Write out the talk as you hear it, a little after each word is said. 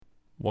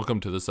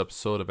Welcome to this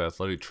episode of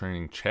Athletic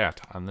Training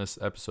Chat. On this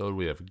episode,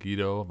 we have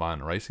Guido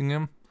von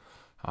Reisingham.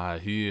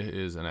 He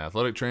is an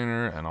athletic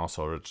trainer and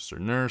also a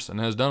registered nurse and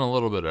has done a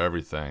little bit of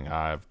everything.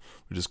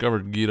 We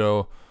discovered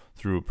Guido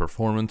through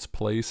Performance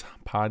Place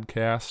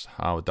podcast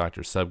with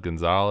Dr. Seb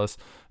Gonzalez.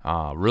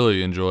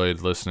 Really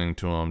enjoyed listening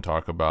to him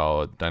talk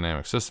about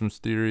dynamic systems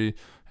theory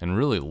and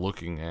really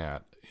looking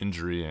at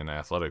injury and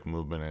athletic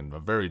movement in a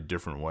very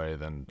different way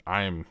than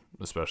I'm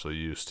especially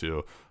used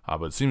to,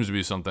 but it seems to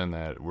be something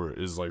that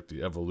is like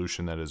the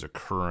evolution that is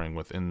occurring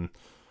within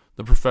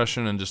the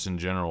profession and just in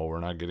general.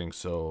 We're not getting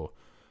so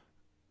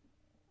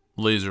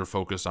laser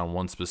focused on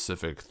one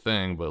specific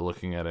thing, but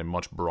looking at a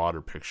much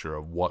broader picture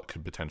of what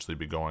could potentially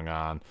be going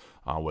on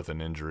with an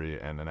injury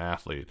and an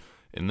athlete.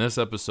 In this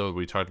episode,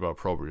 we talked about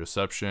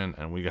proprioception,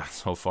 and we got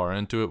so far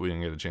into it, we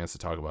didn't get a chance to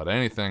talk about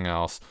anything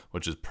else,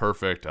 which is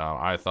perfect.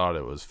 I thought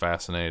it was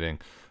fascinating,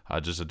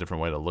 just a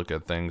different way to look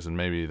at things, and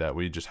maybe that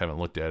we just haven't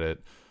looked at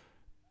it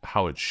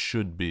how it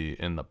should be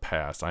in the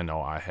past. I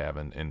know I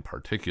haven't in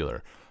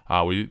particular.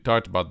 We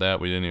talked about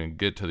that. We didn't even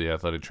get to the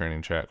athletic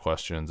training chat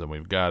questions, and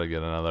we've got to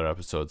get another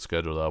episode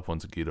scheduled up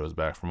once Guido is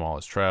back from all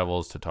his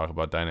travels to talk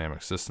about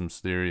dynamic systems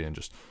theory and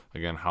just,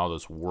 again, how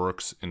this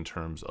works in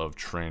terms of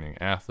training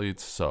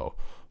athletes. So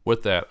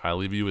with that, I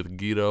leave you with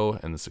Guido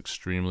and this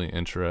extremely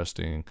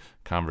interesting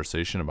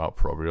conversation about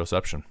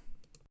proprioception.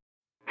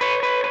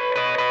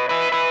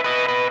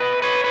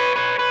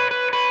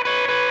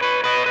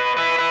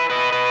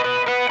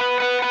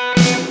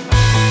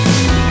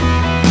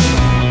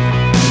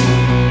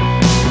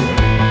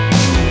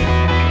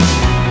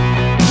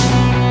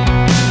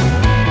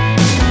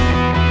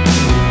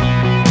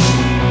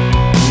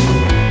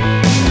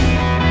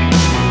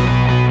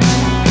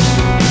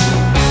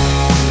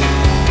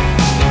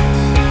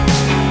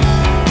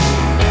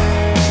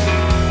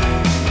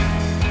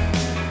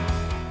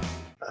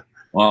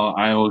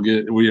 Well,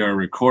 we are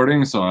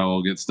recording, so I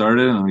will get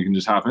started and we can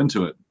just hop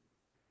into it.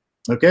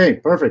 Okay,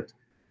 perfect.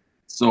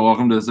 So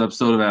welcome to this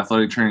episode of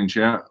Athletic Training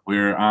Chat.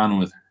 We're on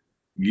with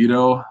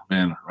Guido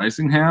von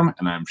Reisingham,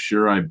 and I'm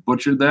sure I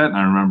butchered that, and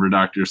I remember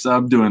Dr.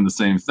 Seb doing the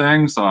same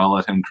thing, so I'll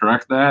let him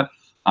correct that.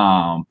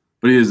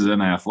 But he is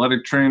an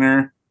athletic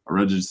trainer, a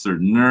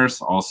registered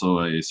nurse,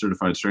 also a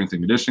certified strength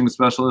and conditioning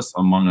specialist,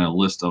 among a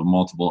list of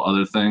multiple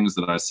other things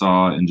that I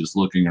saw in just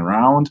looking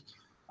around.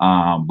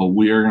 But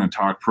we are going to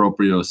talk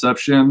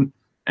proprioception,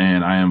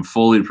 and I am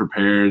fully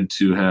prepared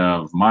to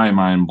have my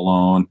mind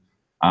blown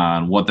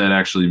on what that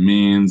actually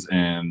means,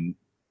 and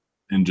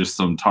in just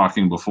some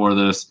talking before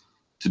this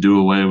to do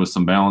away with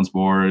some balance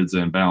boards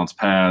and balance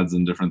pads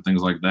and different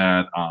things like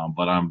that.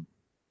 But I'm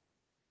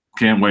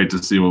can't wait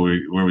to see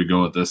where we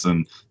go with this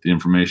and the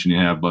information you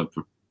have. But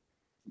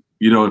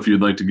if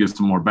you'd like to give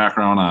some more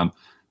background on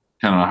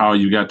kind of how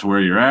you got to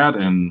where you're at,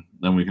 and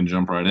then we can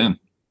jump right in.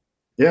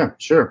 Yeah,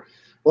 sure.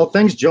 Well,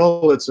 thanks,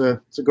 Joel. It's a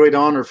great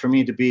honor for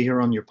me to be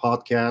here on your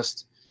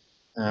podcast.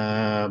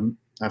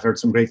 I've heard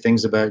some great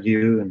things about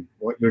you and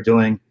what you're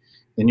doing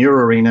in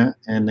your arena,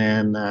 and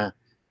then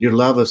your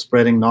love of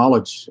spreading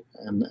knowledge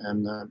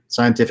and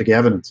scientific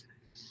evidence,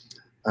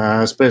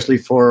 especially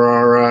for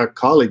our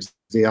colleagues,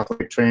 the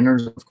athletic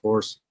trainers, of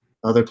course,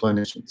 other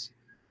clinicians.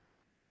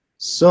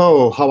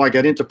 So how I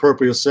got into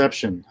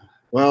proprioception?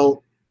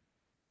 Well,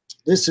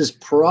 this is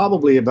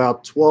probably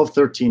about 12,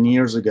 13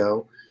 years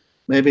ago.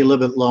 Maybe a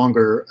little bit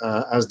longer,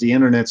 as the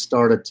internet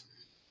started,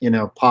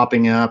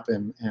 popping up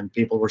and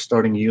people were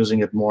starting using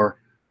it more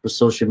for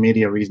social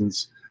media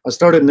reasons. I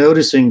started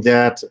noticing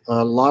that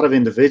a lot of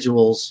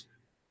individuals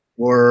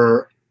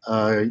were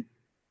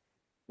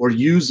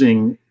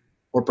using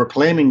or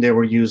proclaiming they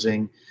were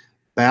using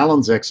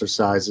balance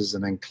exercises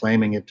and then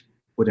claiming it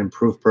would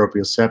improve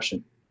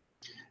proprioception.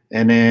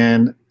 And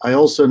then I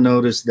also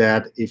noticed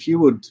that if you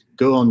would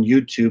go on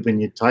YouTube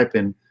and you type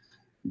in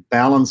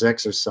balance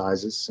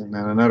exercises, and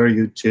then another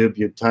YouTube,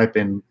 you type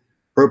in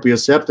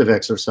proprioceptive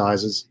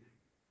exercises,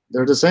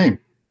 they're the same.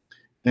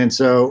 And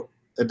so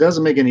it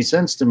doesn't make any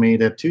sense to me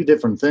that two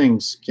different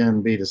things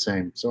can be the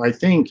same. So I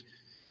think,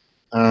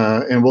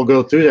 and we'll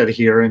go through that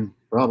here in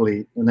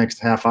probably the next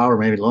half hour,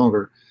 maybe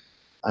longer,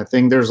 I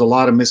think there's a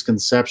lot of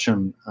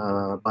misconception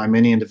by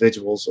many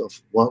individuals of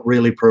what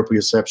really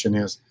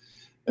proprioception is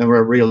and what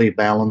really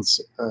balance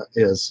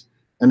is.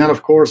 And then,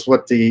 of course,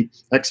 what the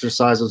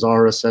exercises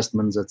are,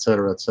 assessments, et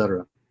cetera, et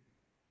cetera.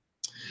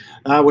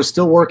 I was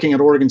still working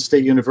at Oregon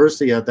State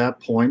University at that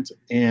point,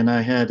 and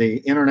I had an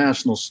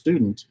international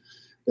student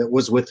that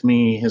was with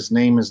me. His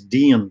name is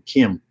Dean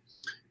Kim.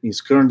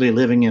 He's currently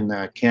living in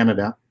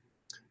Canada.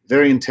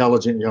 Very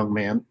intelligent young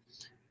man.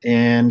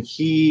 And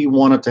he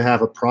wanted to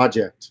have a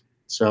project.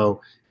 So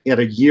he had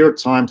a year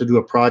time to do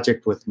a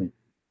project with me.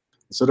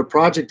 So the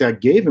project I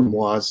gave him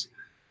was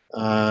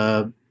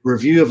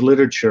review of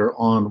literature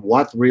on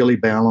what really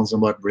balance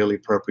and what really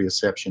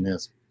proprioception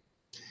is.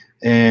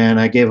 And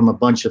I gave him a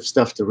bunch of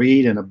stuff to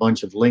read and a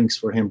bunch of links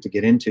for him to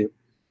get into.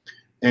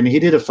 And he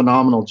did a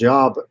phenomenal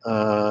job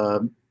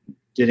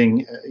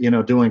doing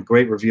a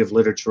great review of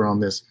literature on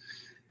this.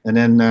 And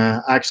then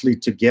actually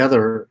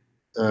together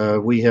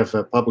we have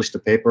published a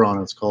paper on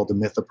it. It's called The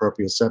Myth of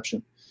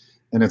Proprioception,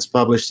 and it's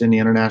published in the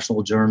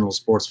International Journal of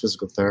Sports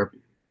Physical Therapy.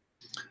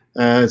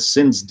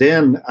 Since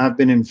then, I've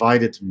been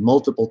invited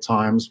multiple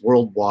times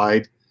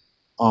worldwide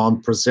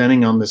on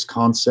presenting on this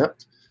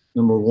concept,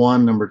 number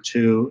one. Number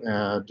two,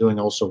 doing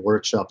also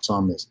workshops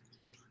on this.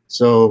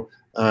 So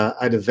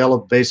I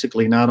developed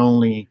basically not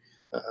only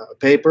a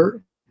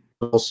paper,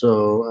 but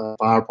also a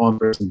PowerPoint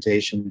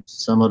presentation.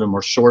 Some of them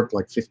are short,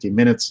 like 50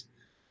 minutes,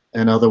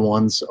 and other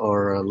ones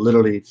are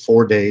literally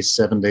 4 days,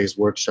 7 days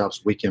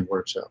workshops, weekend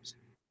workshops.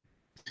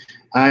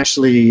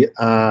 Actually,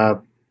 I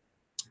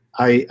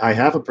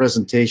have a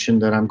presentation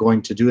that I'm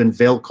going to do in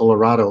Vail,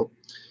 Colorado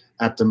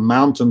at the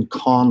Mountain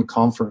Con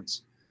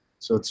Conference.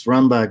 So it's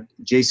run by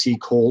J.C.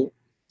 Cole.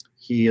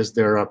 He is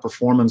their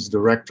performance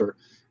director.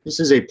 This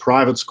is a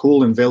private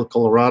school in Vail,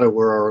 Colorado,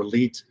 where our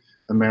elite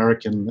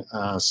American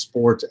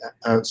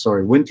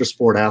winter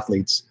sport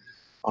athletes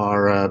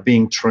are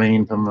being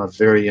trained from a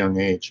very young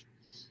age.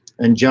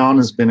 And John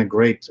has been a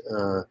great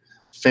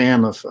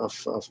fan of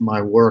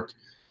my work,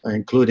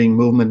 including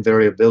movement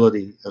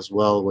variability as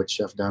well, which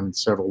I've done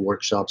several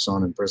workshops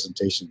on and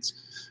presentations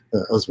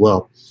as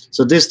well.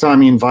 So this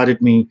time he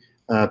invited me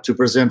to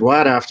present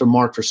right after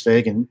Mark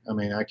Verstegen. I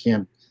mean, I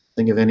can't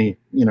think of any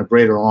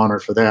greater honor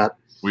for that.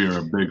 We are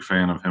a big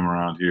fan of him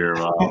around here.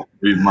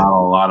 We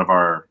model a lot of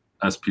our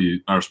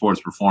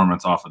sports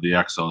performance off of the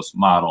Exos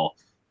model.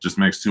 Just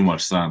makes too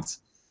much sense.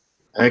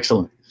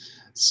 Excellent.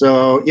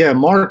 So yeah,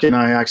 Mark and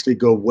I actually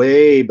go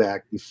way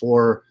back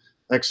before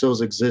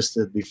Exos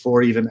existed,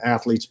 before even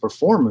Athletes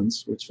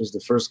Performance, which was the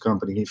first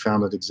company he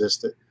founded,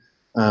 existed.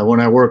 When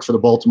I worked for the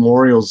Baltimore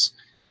Orioles,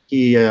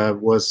 he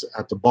was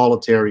at the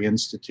Bolletary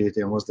Institute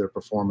and was their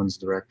performance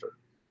director.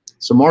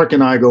 So Mark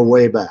and I go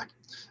way back.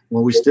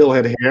 When we still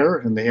had hair,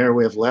 and the hair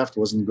we have left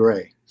wasn't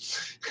gray.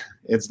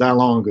 It's that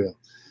long ago.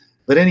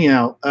 But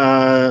anyhow,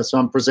 so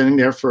I'm presenting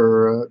there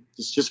for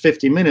it's just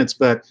 50 minutes,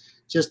 but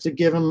just to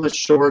give him a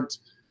short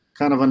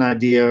kind of an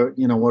idea,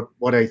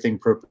 what I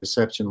think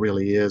proprioception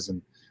really is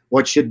and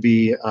what should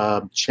be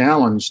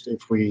challenged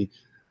if we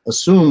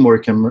assume we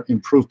can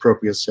improve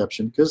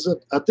proprioception. Because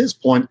at this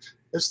point,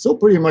 it's still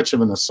pretty much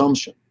of an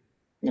assumption.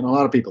 A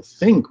lot of people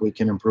think we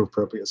can improve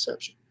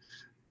proprioception.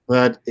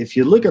 But if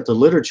you look at the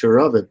literature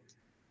of it,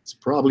 it's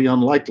probably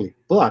unlikely.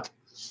 But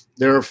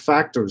there are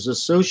factors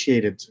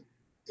associated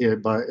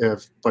by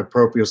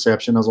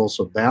proprioception as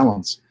also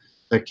balance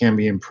that can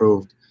be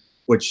improved,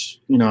 which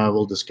I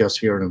will discuss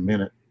here in a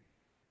minute.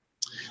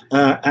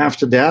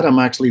 After that, I'm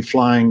actually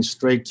flying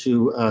straight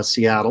to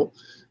Seattle,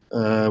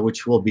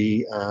 which will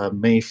be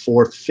May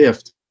 4th,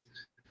 5th,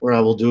 where I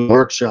will do a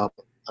workshop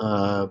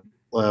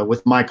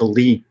with Michael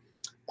Lee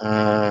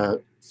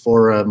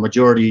for a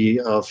majority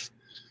of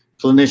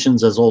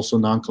clinicians as also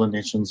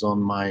non-clinicians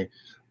on my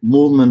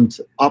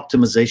movement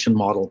optimization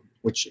model,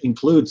 which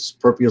includes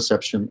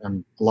proprioception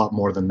and a lot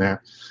more than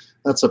that.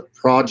 That's a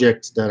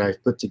project that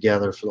I've put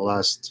together for the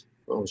last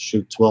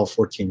 12,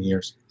 14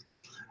 years.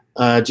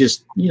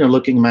 Just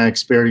looking at my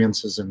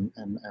experiences and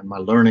my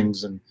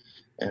learnings and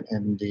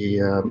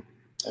the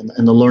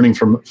learning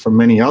from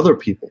many other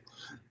people.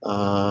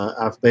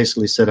 I've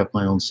basically set up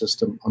my own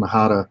system on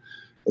how to,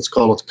 let's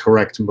call it,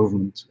 correct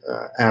movement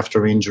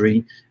after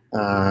injury,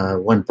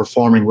 when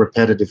performing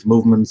repetitive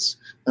movements,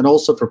 and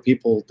also for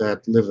people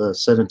that live a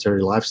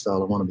sedentary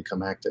lifestyle and want to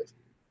become active.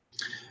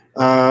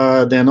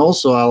 Then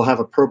also I'll have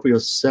a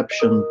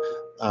proprioception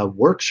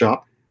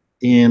workshop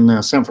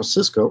in San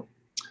Francisco.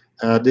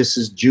 This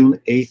is June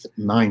 8th,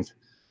 9th,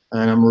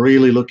 and I'm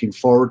really looking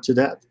forward to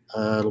that.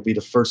 It'll be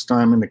the first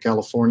time in the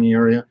California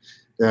area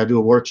that I do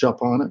a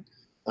workshop on it.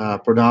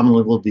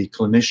 Predominantly will be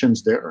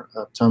clinicians there,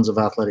 tons of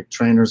athletic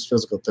trainers,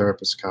 physical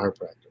therapists,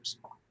 chiropractors.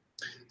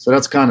 So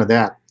that's kind of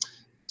that.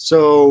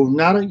 So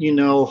now that you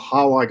know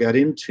how I got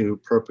into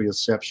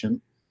proprioception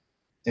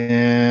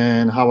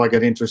and how I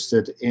got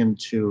interested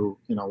into,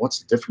 what's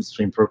the difference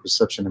between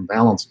proprioception and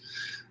balance,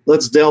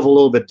 let's delve a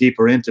little bit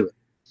deeper into it.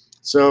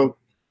 So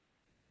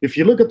if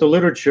you look at the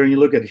literature and you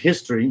look at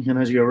history, and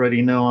as you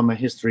already know, I'm a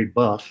history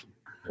buff,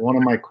 one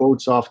of my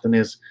quotes often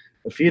is,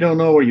 if you don't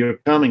know where you're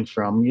coming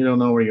from, you don't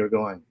know where you're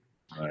going.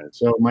 Right.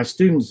 So my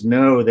students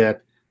know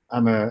that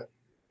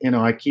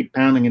I keep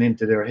pounding it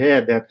into their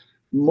head that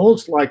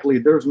most likely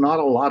there's not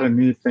a lot of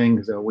new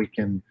things that we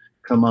can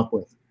come up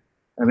with.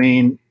 I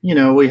mean,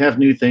 we have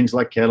new things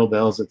like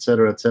kettlebells, et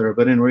cetera,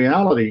 but in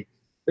reality,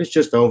 it's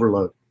just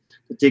overload.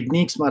 The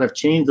techniques might have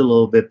changed a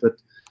little bit, but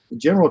the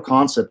general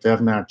concept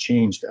have not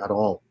changed at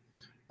all.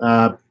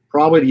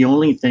 Probably the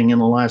only thing in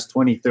the last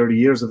 20, 30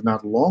 years, if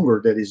not longer,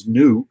 that is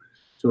new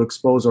to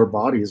expose our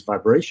body is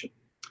vibration.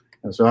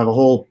 And so I have a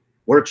whole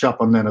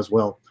workshop on that as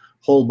well.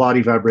 Whole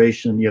body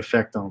vibration, the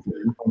effect on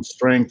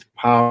strength,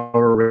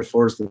 power,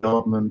 force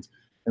development,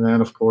 and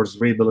then, of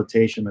course,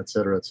 rehabilitation, et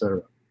cetera, et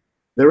cetera.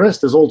 The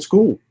rest is old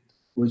school.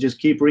 We just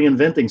keep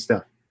reinventing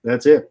stuff.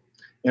 That's it.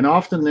 And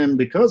often then,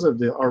 because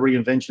of our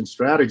reinvention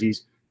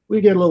strategies,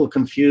 we get a little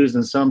confused,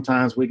 and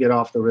sometimes we get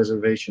off the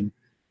reservation,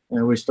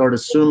 and we start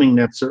assuming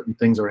that certain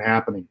things are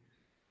happening,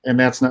 and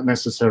that's not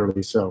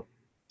necessarily so.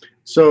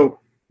 So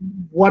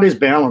what is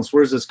balance?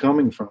 Where's this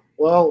coming from?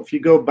 Well, if you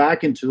go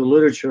back into the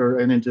literature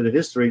and into the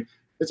history,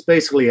 it's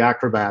basically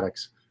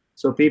acrobatics.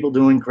 So people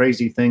doing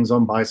crazy things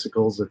on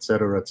bicycles, et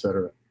cetera, et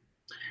cetera.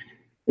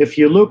 If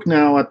you look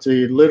now at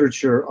the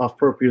literature of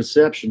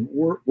proprioception,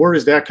 where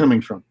is that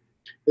coming from?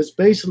 It's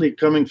basically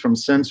coming from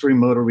sensory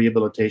motor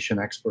rehabilitation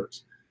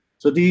experts.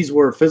 So these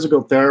were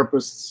physical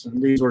therapists,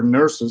 and these were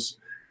nurses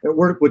that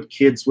worked with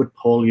kids with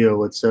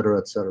polio, et cetera,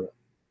 et cetera.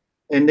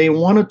 And they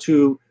wanted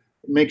to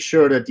make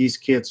sure that these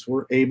kids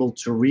were able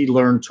to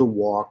relearn to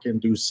walk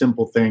and do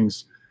simple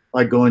things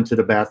like going to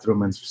the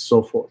bathroom and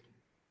so forth.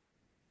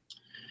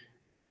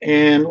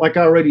 And like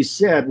I already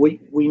said, we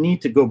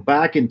need to go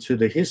back into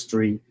the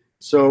history.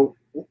 So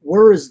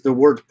where is the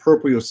word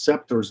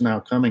proprioceptors now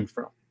coming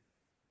from?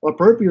 Well,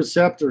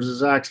 proprioceptors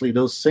is actually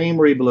those same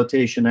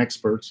rehabilitation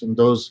experts and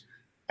those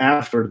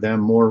after them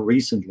more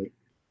recently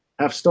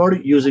have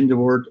started using the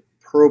word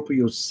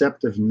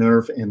proprioceptive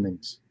nerve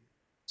endings.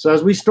 So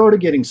as we started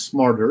getting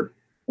smarter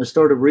and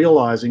started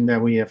realizing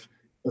that we have,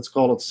 let's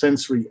call it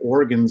sensory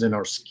organs in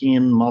our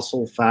skin,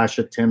 muscle,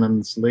 fascia,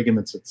 tendons,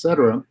 ligaments,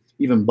 etc.,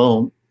 even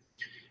bone,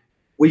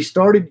 we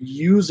started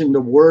using the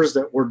words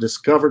that were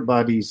discovered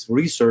by these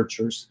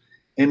researchers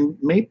and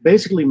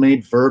basically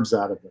made verbs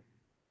out of them.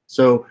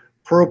 So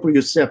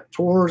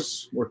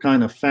proprioceptors were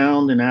kind of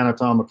found in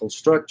anatomical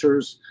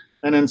structures,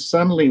 and then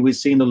suddenly we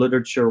see in the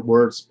literature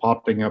words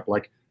popping up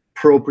like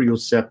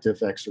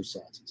proprioceptive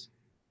exercises.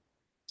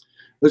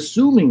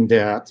 Assuming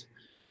that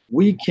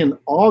we can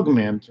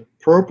augment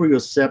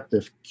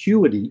proprioceptive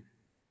acuity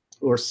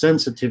or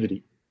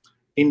sensitivity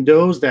in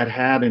those that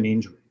had an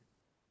injury.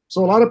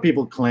 So a lot of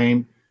people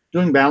claim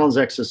doing balance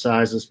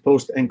exercises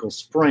post-ankle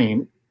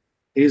sprain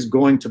is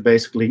going to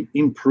basically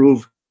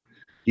improve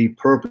the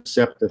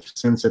proprioceptive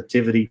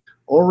sensitivity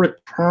or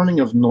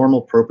returning of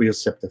normal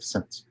proprioceptive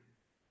sense.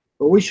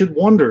 But we should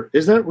wonder,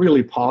 is that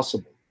really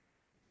possible?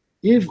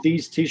 If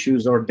these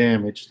tissues are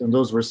damaged and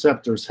those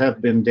receptors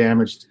have been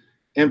damaged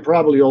and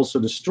probably also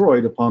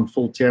destroyed upon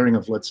full tearing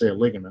of, let's say, a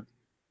ligament,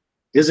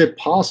 is it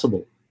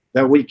possible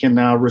that we can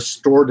now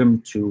restore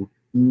them to,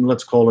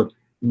 let's call it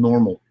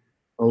normal,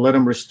 or let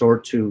them restore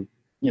to,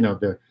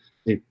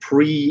 the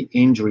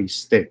pre-injury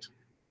state?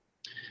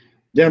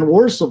 Then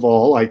worst of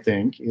all, I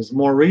think, is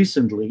more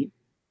recently,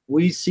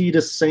 we see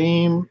the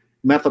same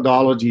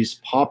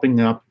methodologies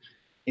popping up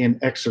in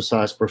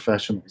exercise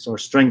professionals or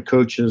strength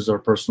coaches or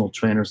personal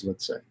trainers,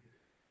 let's say.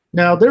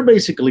 Now, they're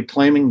basically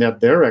claiming that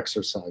their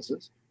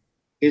exercises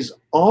is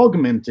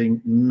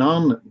augmenting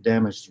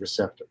non-damaged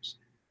receptors.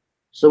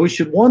 So we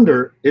should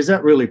wonder, is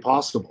that really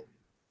possible?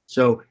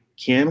 So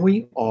can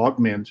we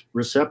augment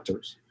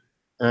receptors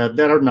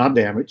that are not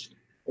damaged,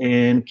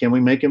 and can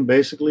we make them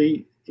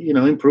basically,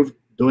 improve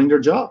doing their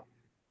job?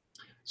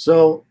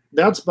 So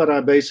that's what I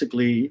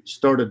basically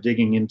started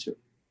digging into.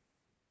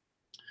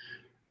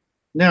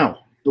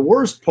 Now, the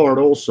worst part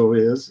also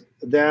is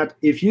that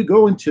if you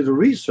go into the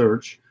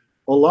research,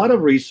 a lot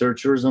of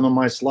researchers, and on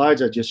my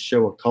slides I just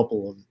show a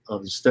couple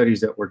of the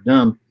studies that were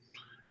done,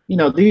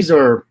 these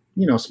are,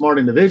 smart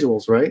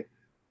individuals, right,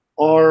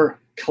 are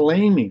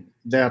claiming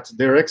that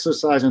their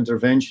exercise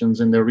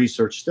interventions in their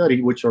research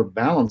study, which are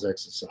balance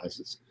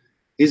exercises,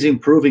 is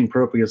improving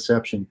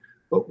proprioception,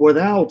 but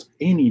without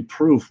any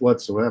proof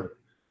whatsoever.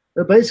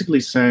 They're basically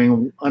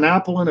saying an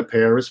apple and a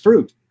pear is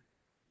fruit.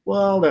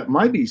 Well, that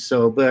might be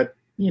so, but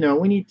we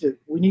need to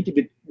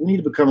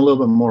become a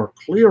little bit more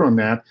clear on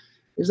that.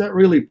 Is that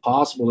really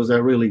possible? Is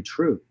that really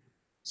true?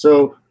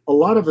 So a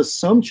lot of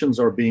assumptions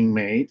are being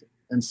made,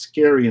 and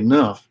scary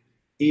enough,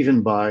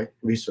 even by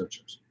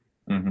researchers.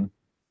 Mm-hmm.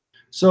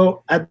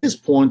 So at this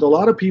point, a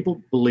lot of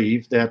people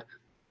believe that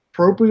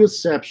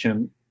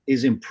proprioception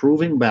is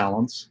improving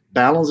balance,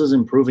 balance is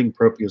improving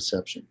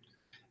proprioception,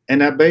 and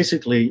that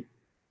basically,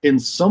 in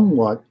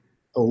somewhat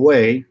a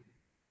way,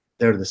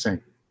 they're the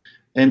same.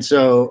 And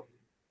so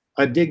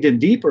I digged in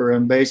deeper,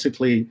 and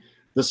basically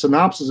the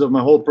synopsis of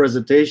my whole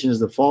presentation is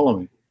the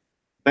following.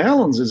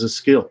 Balance is a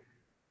skill.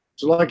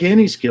 So like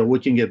any skill, we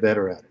can get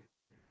better at it.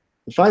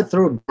 If I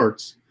throw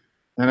darts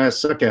and I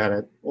suck at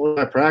it, well, if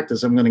I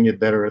practice, I'm going to get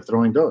better at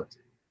throwing darts.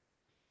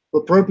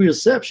 But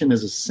proprioception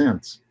is a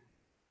sense.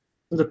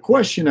 So the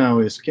question now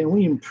is, can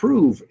we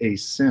improve a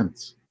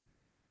sense?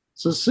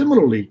 So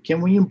similarly,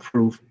 can we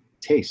improve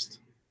taste?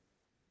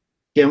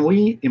 Can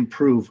we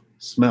improve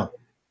smell?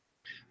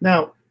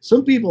 Now,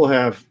 some people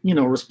have,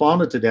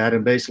 responded to that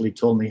and basically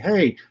told me,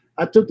 hey,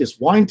 I took this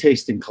wine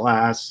tasting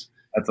class,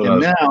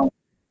 and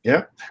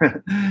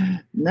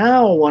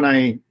now when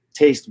I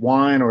taste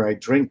wine or I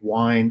drink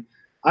wine,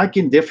 I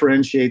can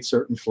differentiate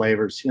certain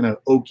flavors,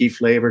 oaky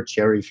flavor,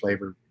 cherry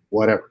flavor,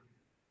 whatever.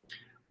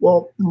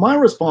 Well, my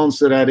response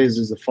to that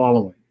is the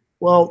following.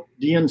 Well,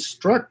 the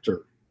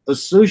instructor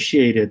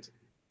associated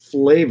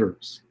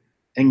flavors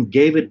and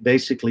gave it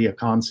basically a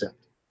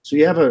concept. So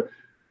you have a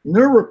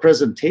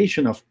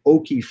neurorepresentation of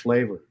oaky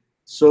flavor.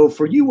 So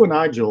for you and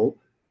I, Joel,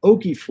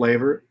 oaky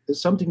flavor is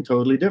something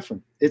totally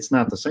different. It's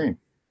not the same.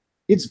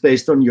 It's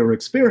based on your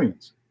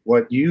experience,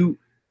 what you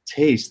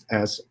taste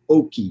as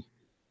oaky.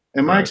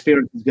 And my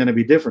experience is going to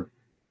be different.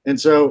 And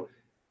so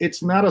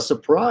it's not a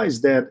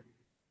surprise that,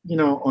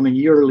 on a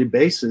yearly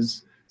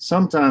basis,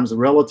 sometimes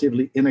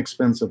relatively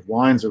inexpensive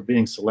wines are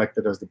being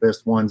selected as the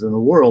best wines in the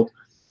world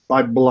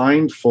by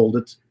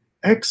blindfolded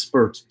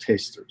expert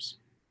tasters.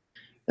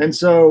 And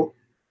so,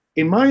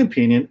 in my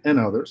opinion and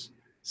others,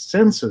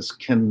 senses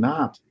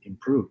cannot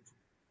improve.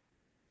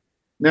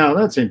 Now,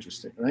 that's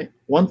interesting, right?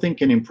 One thing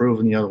can improve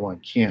and the other one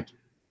can't.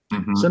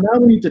 Mm-hmm. So now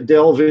we need to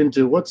delve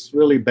into what's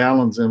really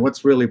balance and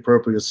what's really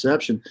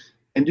proprioception,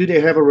 and do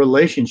they have a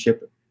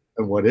relationship,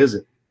 and what is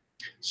it?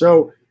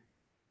 So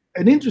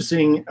an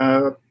interesting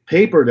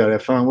paper that I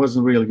found,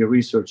 wasn't really a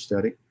research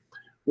study,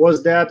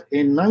 was that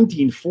in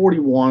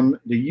 1941,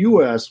 the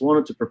U.S.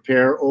 wanted to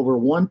prepare over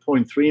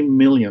 1.3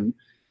 million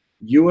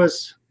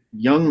U.S.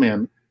 young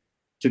men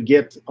to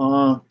get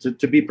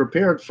to be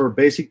prepared for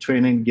basic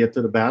training to get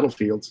to the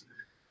battlefields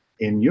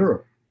in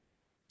Europe.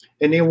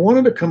 And they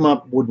wanted to come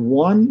up with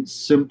one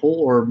simple,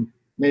 or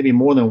maybe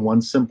more than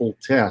one simple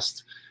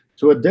test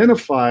to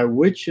identify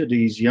which of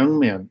these young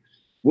men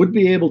would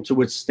be able to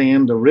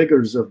withstand the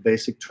rigors of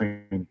basic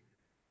training.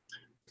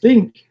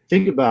 Think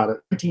about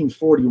it.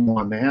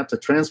 1941, they had to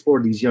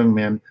transport these young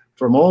men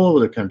from all over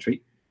the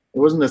country. It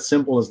wasn't as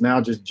simple as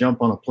now just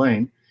jump on a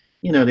plane.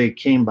 They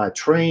came by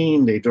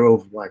train, they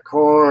drove by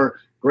car,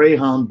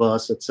 Greyhound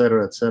bus, et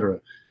cetera, et cetera.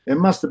 It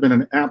must have been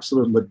an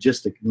absolute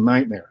logistic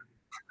nightmare.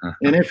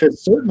 And if a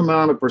certain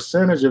amount of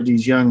percentage of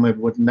these young men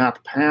would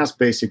not pass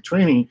basic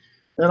training,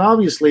 then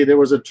obviously there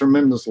was a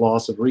tremendous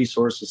loss of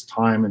resources,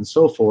 time, and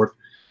so forth,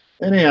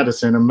 and they had to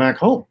send them back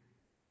home.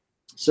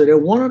 So they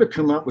wanted to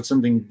come up with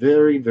something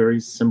very, very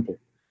simple,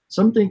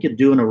 something you could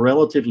do on a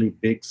relatively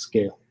big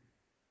scale.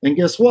 And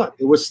guess what?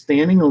 It was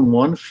standing on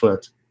one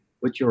foot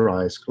with your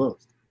eyes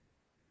closed.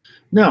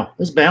 Now,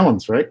 there's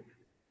balance, right?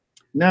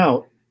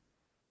 Now,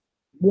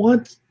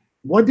 what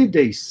did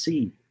they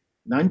see?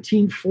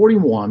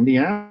 1941, the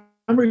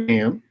average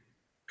man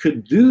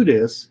could do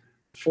this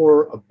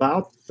for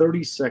about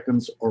 30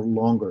 seconds or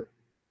longer.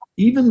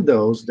 Even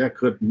those that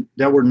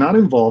were not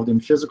involved in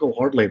physical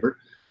hard labor,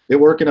 they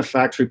work in a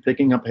factory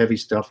picking up heavy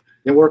stuff,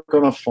 they work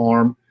on a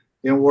farm,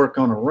 they work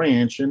on a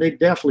ranch, and they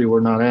definitely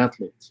were not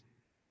athletes.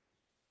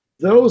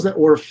 Those that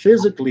were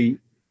physically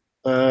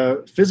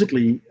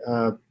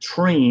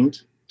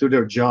trained through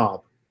their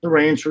job, the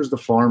ranchers, the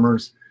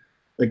farmers,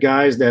 the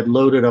guys that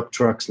loaded up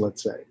trucks,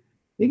 let's say,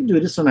 they can do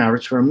this on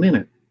average for a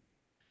minute.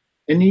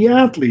 And the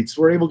athletes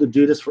were able to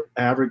do this for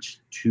average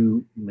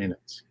 2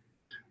 minutes.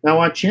 Now,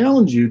 I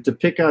challenge you to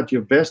pick out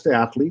your best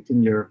athlete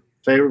in your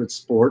favorite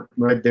sport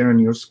right there in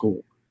your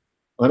school.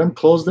 Let them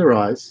close their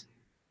eyes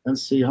and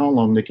see how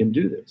long they can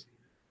do this.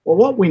 Well,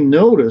 what we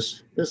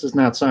notice, this is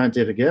not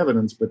scientific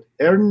evidence, but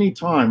any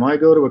time I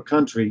go to a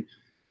country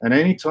and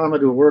any time I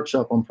do a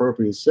workshop on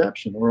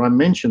proprioception or I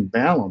mention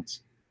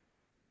balance,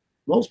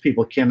 most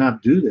people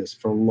cannot do this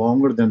for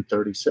longer than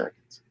 30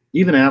 seconds,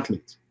 even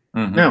athletes.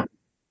 Mm-hmm. Now,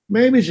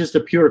 maybe it's just a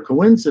pure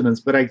coincidence,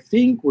 but I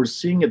think we're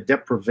seeing a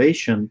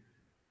deprivation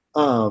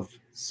of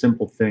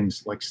simple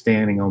things like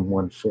standing on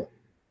one foot.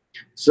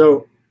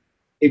 So,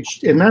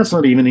 and that's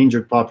not even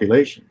injured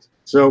populations.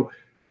 So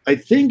I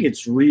think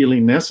it's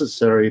really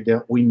necessary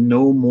that we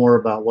know more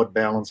about what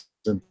balance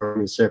and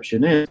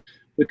proprioception is,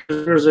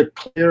 because there's a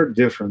clear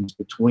difference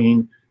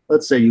between,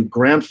 let's say, your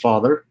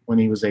grandfather when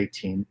he was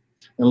 18,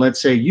 and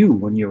let's say you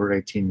when you were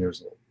 18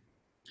 years old.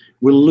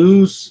 We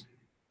lose,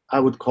 I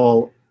would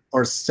call,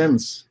 our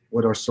sense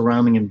with our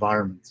surrounding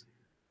environment.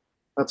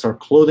 That's our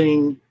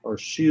clothing, our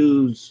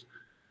shoes,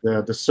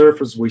 the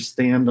surface we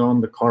stand on,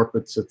 the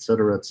carpets, et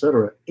cetera,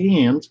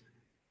 and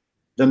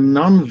the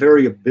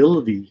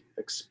non-variability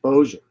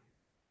exposure.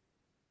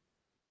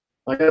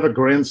 I have a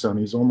grandson,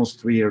 he's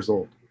almost 3 years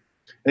old,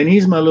 and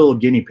he's my little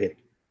guinea pig.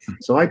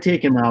 So I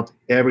take him out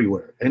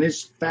everywhere, and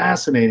it's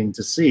fascinating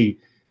to see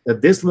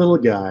that this little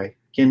guy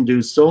can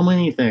do so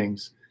many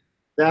things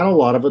that a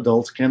lot of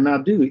adults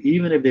cannot do,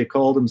 even if they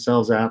call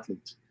themselves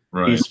athletes.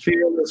 Right. He's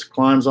fearless,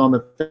 climbs on the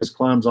things,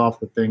 climbs off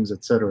the things,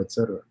 et cetera, et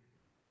cetera.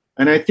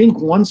 And I think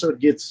once it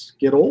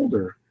get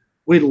older,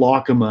 we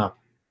lock them up.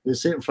 They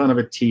sit in front of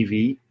a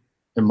TV.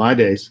 In my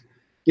days,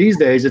 these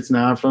days it's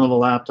now in front of a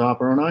laptop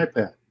or an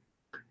iPad.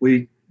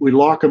 We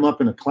lock them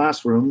up in a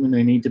classroom, and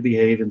they need to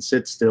behave and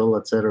sit still,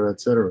 et cetera,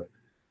 et cetera.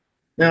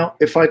 Now,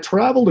 if I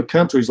travel to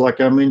countries like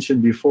I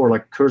mentioned before,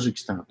 like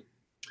Kyrgyzstan,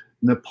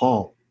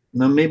 Nepal,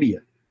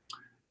 Namibia,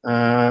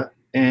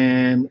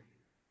 and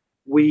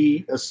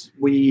we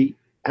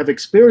have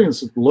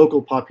experience with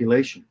local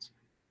populations,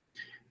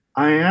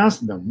 I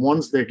ask them,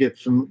 once they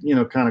get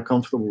kind of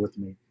comfortable with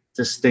me,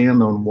 to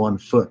stand on one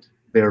foot,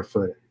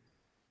 barefooted.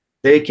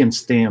 They can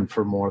stand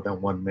for more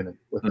than 1 minute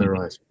with their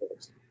eyes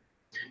closed.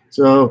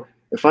 So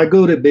if I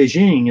go to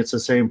Beijing, it's the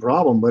same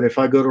problem. But if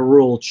I go to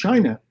rural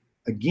China,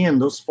 again,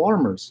 those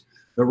farmers,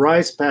 the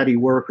rice paddy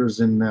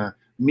workers in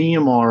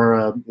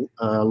Myanmar,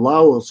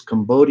 Laos,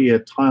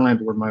 Cambodia,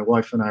 Thailand, where my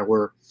wife and I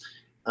were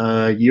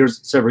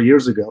several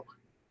years ago,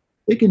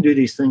 they can do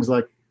these things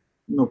like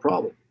no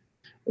problem.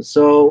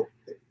 So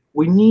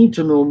we need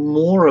to know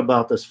more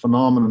about this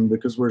phenomenon,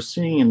 because we're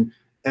seeing an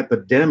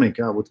epidemic,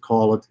 I would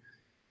call it,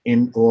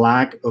 in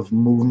lack of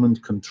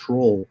movement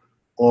control,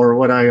 or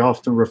what I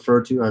often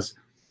refer to as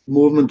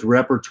movement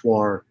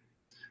repertoire,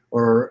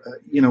 or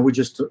we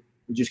just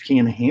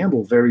can't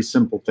handle very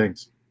simple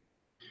things.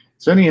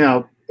 So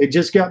anyhow, it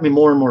just got me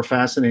more and more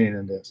fascinated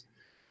in this.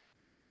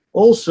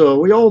 Also,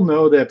 we all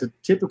know that the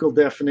typical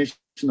definition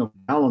of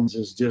balance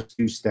is just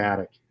too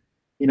static,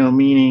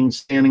 meaning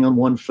standing on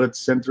one foot,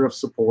 center of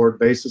support,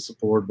 base of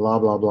support, blah,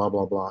 blah, blah,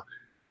 blah, blah.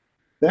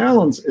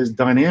 Balance is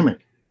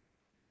dynamic.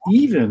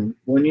 Even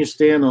when you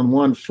stand on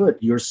one foot,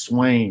 you're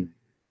swaying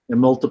in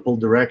multiple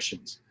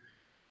directions.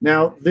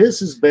 Now,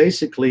 this is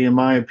basically, in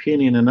my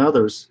opinion and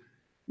others,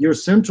 your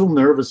central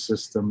nervous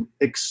system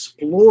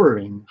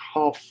exploring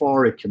how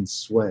far it can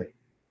sway.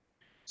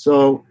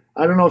 So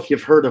I don't know if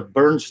you've heard of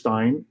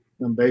Bernstein,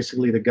 and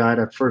basically the guy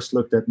that first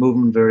looked at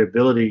movement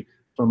variability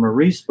from a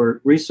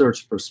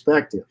research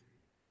perspective.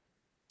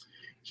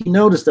 He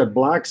noticed that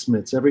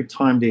blacksmiths, every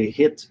time they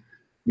hit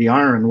the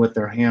iron with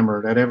their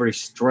hammer, that every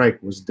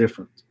strike was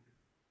different.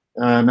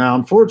 Now,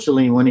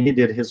 unfortunately, when he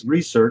did his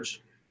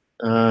research,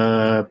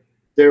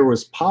 there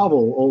was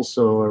Pavel,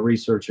 also a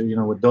researcher,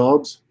 with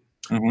dogs,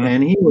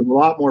 and he was a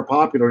lot more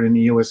popular in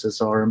the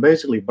USSR, and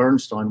basically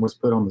Bernstein was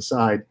put on the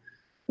side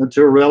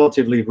until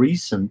relatively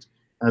recent,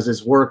 as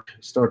his work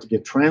started to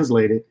get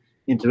translated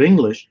into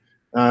English.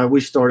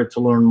 We started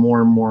to learn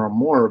more and more and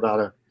more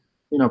about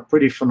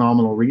pretty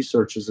phenomenal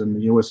researchers in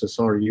the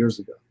USSR years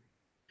ago.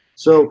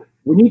 So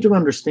we need to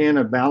understand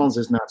that balance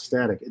is not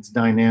static, it's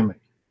dynamic.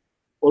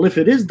 Well, if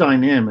it is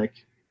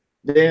dynamic,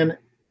 then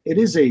it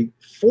is a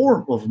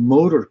form of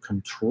motor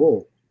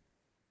control.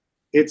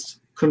 It's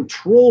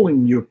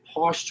controlling your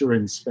posture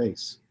in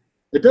space.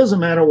 It doesn't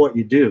matter what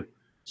you do.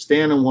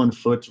 Stand on one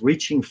foot,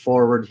 reaching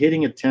forward,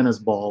 hitting a tennis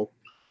ball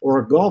or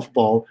a golf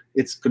ball,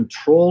 it's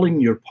controlling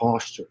your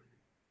posture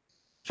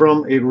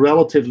from a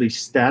relatively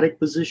static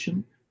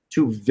position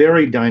to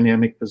very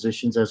dynamic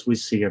positions, as we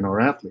see in our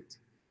athletes.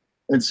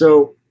 And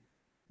so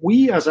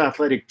we as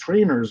athletic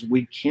trainers,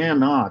 we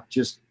cannot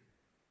just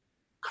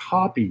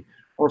copy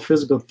our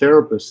physical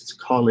therapists'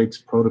 colleagues'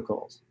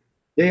 protocols.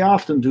 They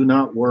often do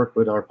not work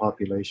with our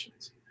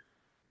populations.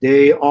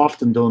 They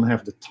often don't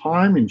have the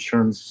time,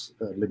 insurance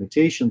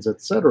limitations,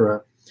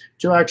 etc.,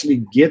 to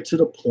actually get to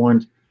the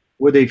point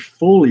where they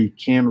fully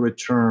can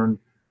return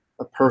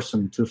a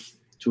person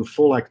to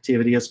full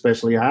activity,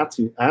 especially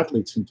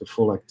athletes into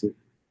full activity.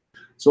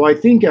 So I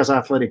think as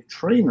athletic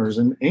trainers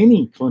and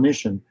any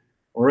clinician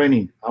or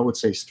any, I would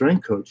say,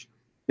 strength coach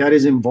that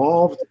is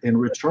involved in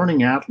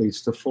returning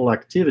athletes to full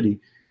activity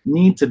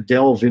need to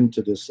delve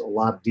into this a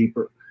lot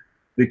deeper,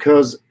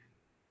 because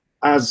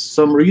as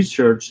some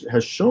research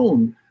has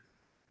shown,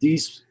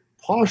 these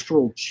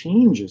postural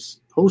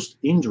changes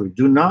post-injury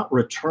do not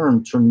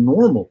return to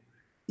normal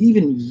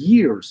even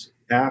years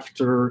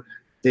after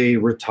they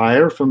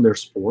retire from their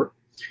sport,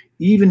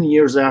 even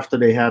years after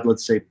they had,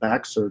 let's say,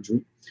 back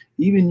surgery,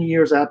 even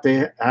years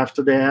after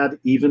they had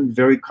even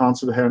very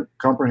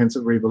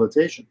comprehensive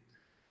rehabilitation.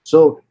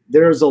 So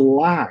there's a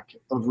lack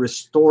of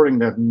restoring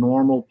that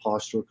normal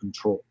postural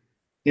control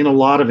in a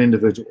lot of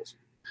individuals.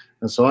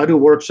 And so I do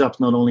workshops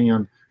not only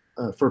on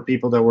for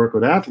people that work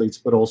with athletes,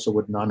 but also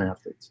with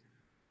non-athletes.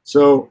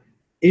 So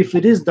if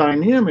it is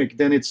dynamic,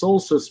 then it's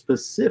also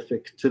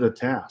specific to the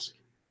task.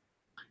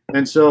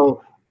 And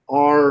so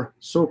our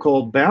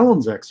so-called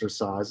balance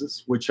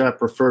exercises, which I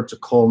prefer to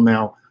call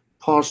now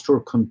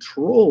postural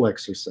control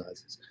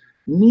exercises,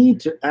 need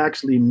to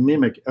actually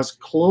mimic as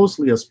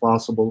closely as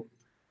possible,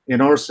 in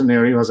our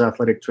scenario as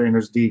athletic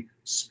trainers, the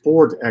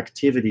sport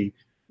activity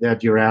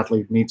that your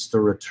athlete needs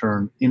to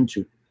return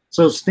into.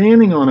 So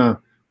standing on a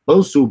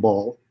BOSU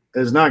ball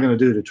is not going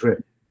to do the trick.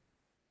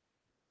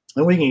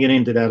 And we can get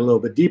into that a little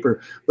bit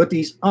deeper. But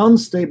these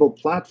unstable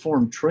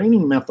platform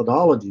training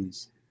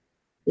methodologies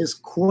is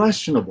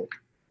questionable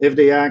if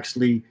they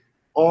actually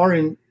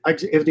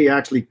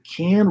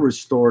can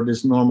restore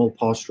this normal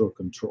postural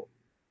control,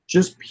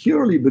 just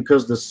purely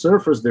because the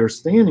surface they're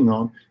standing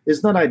on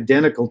is not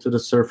identical to the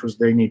surface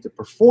they need to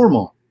perform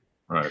on.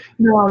 Right.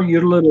 Now,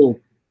 your little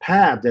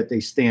pad that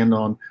they stand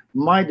on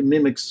might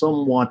mimic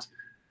somewhat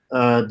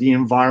the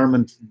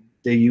environment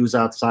they use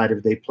outside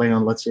if they play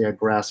on, let's say, a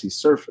grassy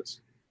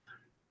surface.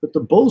 But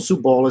the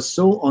BOSU ball is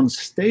so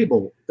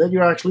unstable that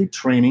you're actually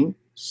training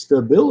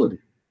stability.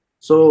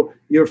 So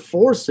you're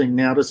forcing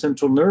now the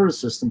central nervous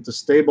system to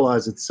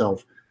stabilize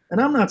itself. And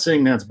I'm not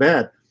saying that's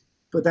bad,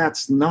 but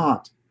that's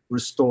not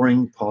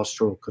restoring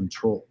postural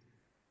control.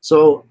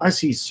 So I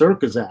see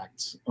circus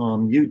acts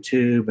on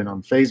YouTube and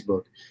on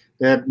Facebook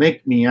that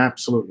make me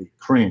absolutely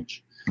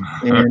cringe.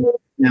 And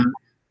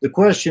the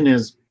question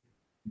is,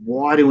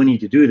 why do we need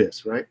to do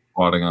this, right?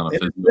 Plotting on a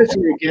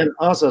especially, again,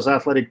 us as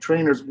athletic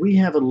trainers, we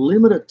have a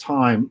limited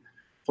time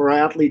for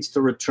athletes to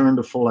return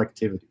to full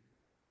activity.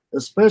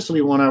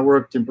 Especially when I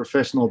worked in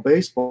professional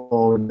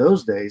baseball in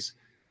those days,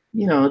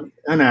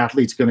 an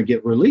athlete's going to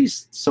get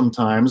released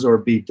sometimes or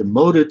be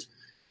demoted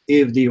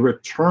if the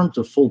return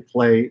to full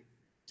play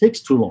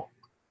takes too long.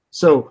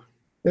 So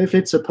if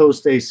it's a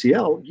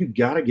post-ACL, you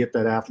got to get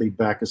that athlete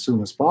back as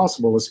soon as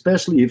possible,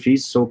 especially if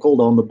he's so-called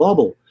on the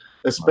bubble.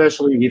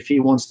 especially if he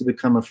wants to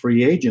become a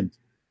free agent,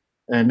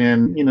 and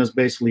then is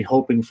basically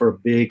hoping for a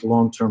big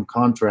long-term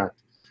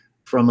contract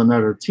from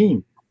another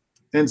team.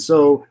 And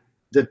so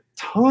the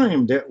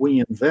time that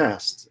we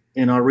invest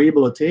in our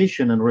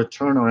rehabilitation and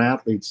return our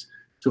athletes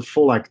to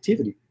full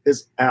activity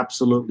is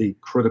absolutely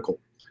critical,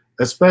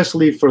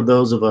 especially for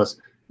those of us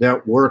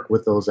that work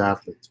with those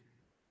athletes.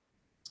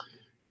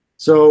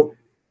 So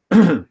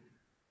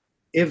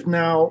if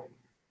now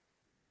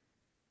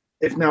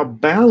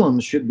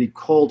balance should be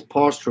called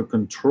posture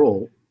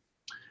control,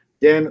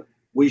 then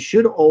we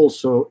should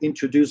also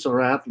introduce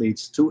our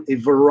athletes to a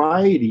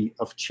variety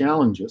of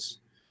challenges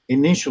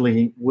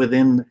initially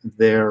within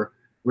their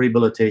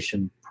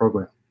rehabilitation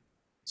program.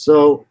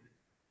 So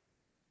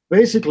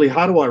basically,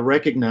 how do I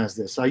recognize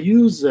this? I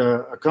use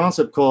a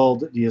concept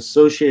called the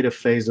associative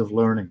phase of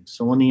learning.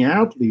 So when the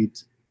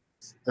athlete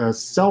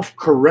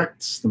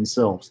self-corrects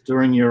themselves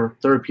during your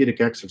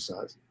therapeutic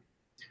exercise,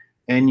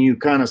 and you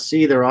kind of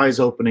see their eyes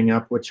opening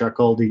up, which I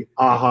call the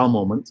aha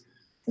moment,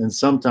 and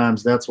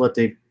sometimes that's what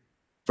they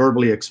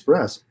verbally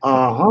express.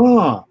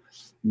 Aha,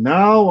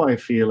 now I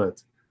feel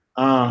it.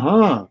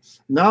 Aha,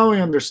 now I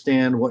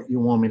understand what you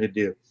want me to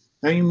do.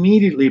 I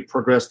immediately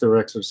progress their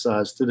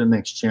exercise to the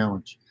next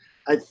challenge.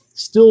 I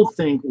still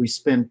think we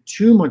spend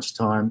too much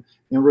time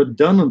and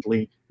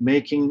redundantly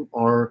making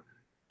our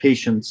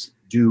patients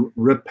do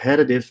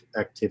repetitive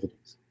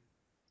activities.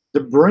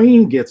 The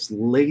brain gets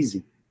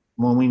lazy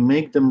when we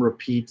make them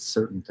repeat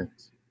certain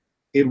things.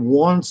 It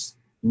wants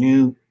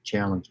new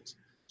challenges.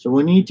 So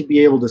we need to be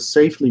able to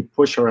safely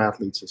push our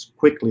athletes as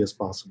quickly as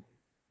possible.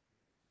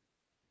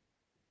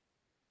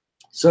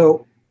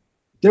 So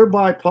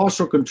thereby,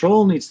 postural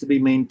control needs to be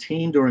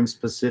maintained during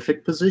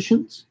specific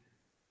positions.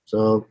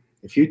 So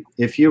if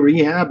you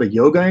rehab a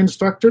yoga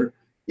instructor,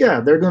 yeah,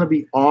 they're going to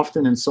be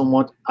often in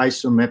somewhat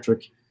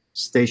isometric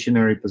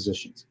stationary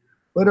positions.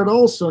 But it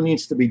also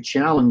needs to be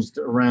challenged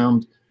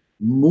around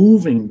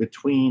moving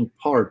between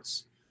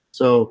parts.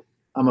 So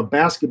I'm a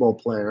basketball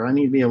player. I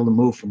need to be able to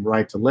move from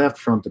right to left,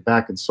 front to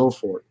back, and so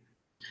forth.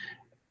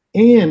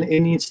 And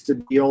it needs to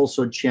be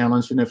also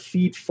challenged in a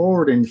feed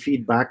forward and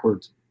feed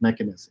backward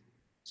mechanism.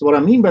 So what I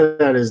mean by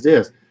that is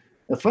this.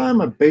 If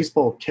I'm a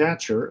baseball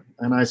catcher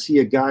and I see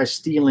a guy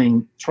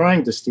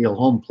trying to steal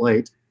home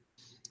plate,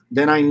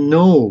 then I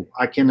know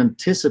I can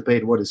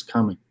anticipate what is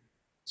coming.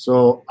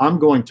 So I'm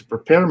going to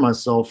prepare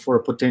myself for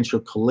a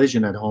potential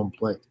collision at home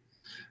plate.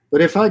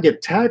 But if I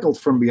get tackled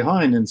from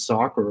behind in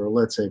soccer or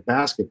let's say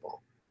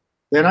basketball,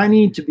 then I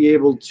need to be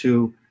able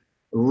to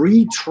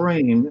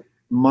retrain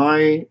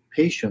my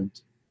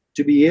patient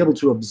to be able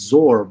to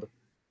absorb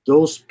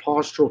those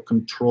postural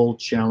control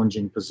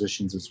challenging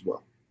positions as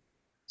well.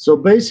 So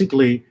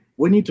basically,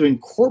 we need to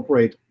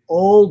incorporate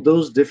all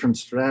those different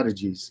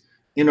strategies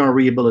in our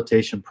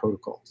rehabilitation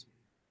protocols.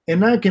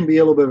 And that can be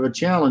a little bit of a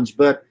challenge,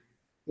 but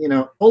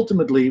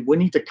ultimately we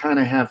need to kind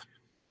of have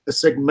a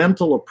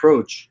segmental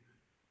approach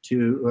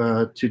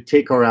to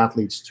take our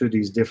athletes through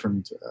these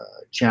different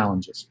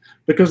challenges,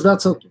 because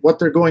that's what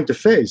they're going to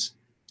face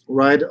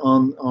right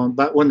on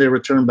when they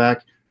return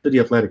back to the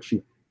athletic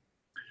field.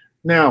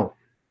 Now,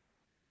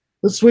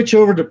 let's switch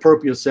over to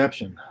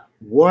proprioception.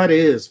 What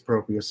is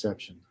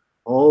proprioception?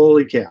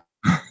 Holy cow.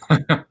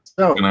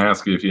 So, I'm going to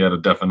ask you if you had a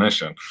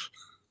definition.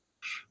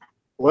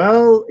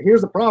 Well,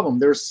 here's the problem.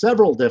 There's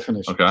several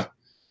definitions. Okay.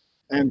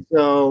 And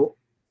so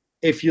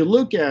if you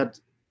look at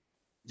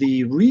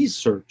the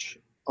research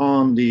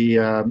on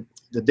the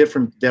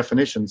different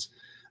definitions,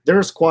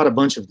 there's quite a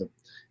bunch of them.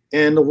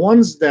 And the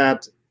ones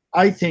that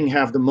I think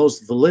have the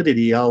most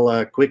validity,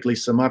 I'll quickly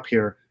sum up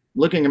here.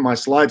 I'm looking at my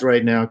slides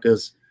right now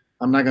because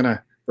I'm not going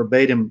to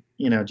verbatim,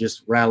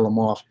 just rattle them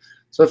off.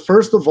 So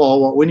first of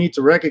all, what we need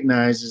to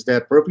recognize is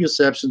that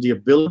proprioception, the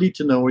ability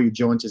to know where your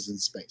joint is in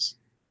space.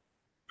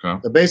 Okay.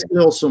 That basically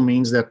also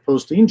means that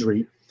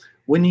post-injury,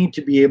 we need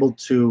to be able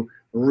to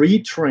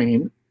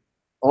retrain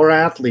our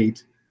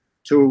athlete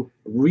to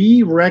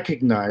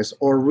re-recognize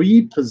or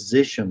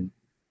reposition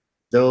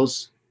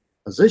those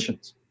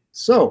positions.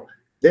 So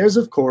these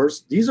are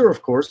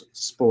of course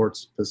sports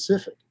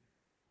specific.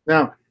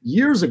 Now,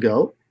 years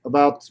ago,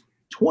 about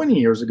 20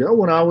 years ago,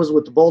 when I was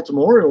with the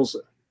Baltimore Orioles,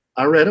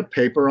 I read a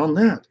paper on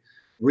that.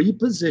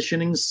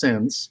 Repositioning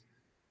sense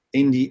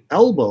in the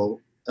elbow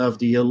of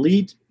the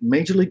elite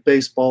Major League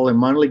Baseball and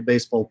minor league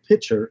baseball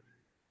pitcher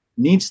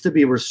needs to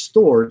be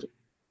restored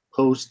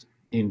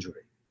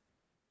post-injury.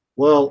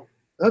 Well,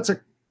 that's a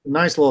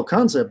nice little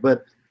concept,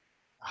 but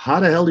how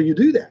the hell do you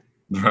do that?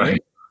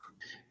 Right.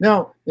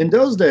 Now, in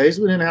those days,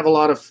 we didn't have a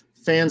lot of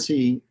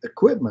fancy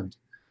equipment.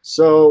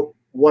 So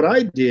what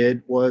I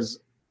did was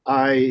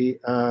I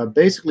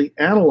basically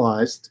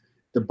analyzed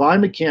the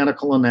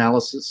biomechanical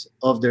analysis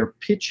of their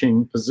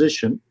pitching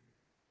position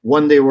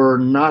when they were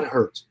not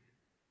hurt.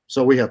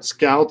 So we had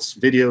scouts,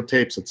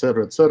 videotapes, et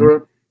cetera, et cetera.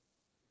 Mm-hmm.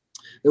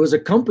 There was a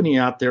company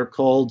out there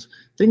called,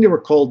 I think they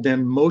were called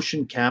then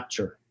Motion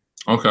Capture.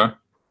 Okay.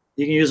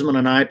 You can use them on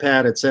an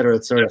iPad, et cetera,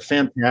 et cetera. Yeah.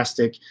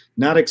 Fantastic,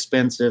 not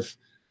expensive.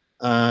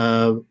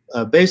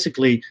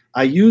 Basically,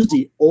 I used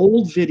the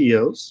old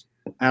videos.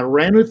 I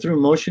ran it through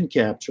Motion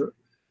Capture.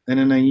 And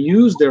then I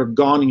used their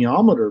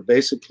goniometer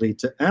basically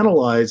to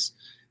analyze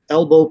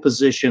elbow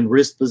position,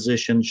 wrist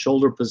position,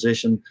 shoulder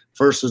position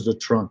versus the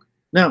trunk.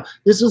 Now,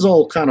 this is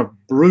all kind of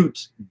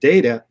brute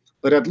data,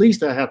 but at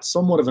least I had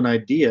somewhat of an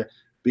idea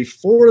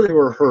before they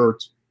were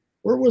hurt,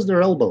 where was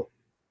their elbow?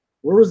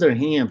 Where was their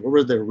hand? Where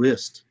was their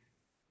wrist?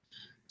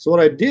 So what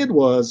I did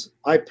was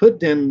I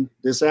put in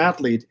this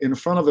athlete in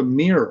front of a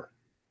mirror.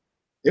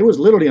 It was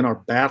literally in our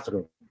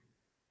bathroom.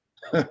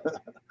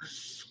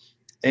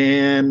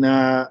 And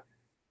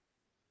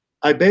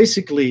I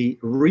basically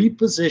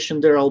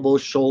repositioned their elbow,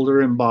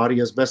 shoulder, and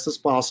body as best as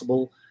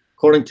possible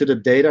according to the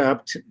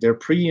data, their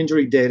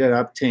pre-injury data I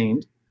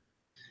obtained.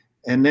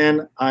 And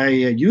then I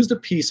used a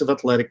piece of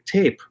athletic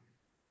tape.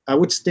 I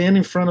would stand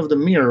in front of the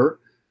mirror.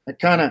 I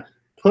kind of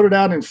put it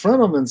out in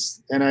front of them,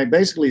 and I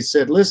basically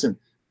said, listen,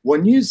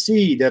 when you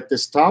see that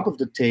this top of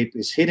the tape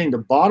is hitting the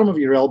bottom of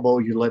your elbow,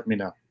 you let me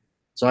know.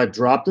 So I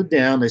dropped it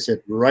down. They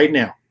said, right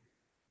now.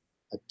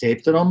 I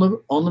taped it on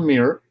the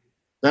mirror.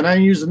 Then I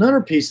used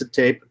another piece of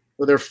tape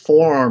where their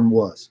forearm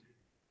was.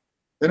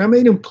 Then I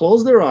made them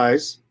close their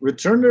eyes,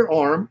 return their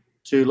arm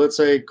to, let's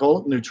say, call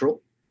it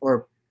neutral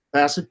or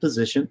passive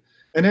position,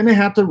 and then they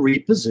had to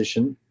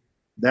reposition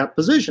that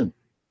position.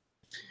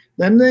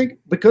 Then they,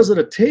 because of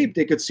the tape,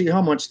 they could see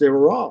how much they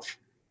were off.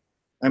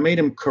 I made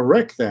them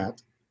correct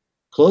that,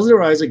 close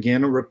their eyes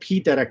again, and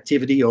repeat that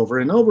activity over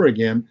and over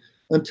again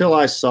until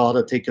I saw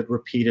that they could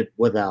repeat it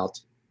without,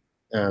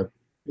 that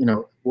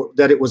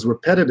it was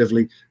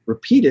repetitively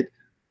repeated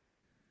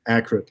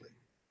accurately.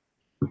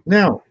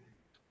 Now,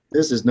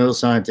 this is no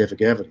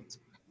scientific evidence,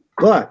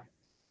 but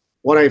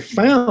what I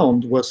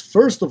found was,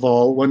 first of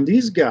all, when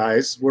these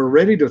guys were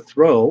ready to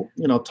throw,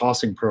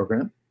 tossing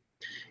program,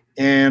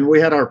 and we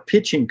had our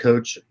pitching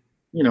coach,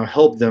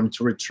 help them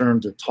to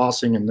return to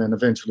tossing and then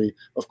eventually,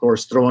 of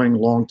course, throwing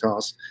long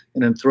toss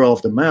and then throw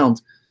off the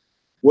mound.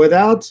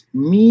 Without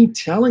me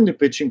telling the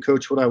pitching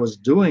coach what I was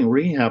doing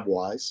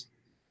rehab-wise,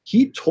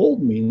 he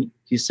told me,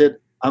 he said,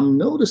 I'm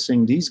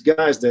noticing these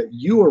guys that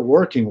you are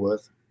working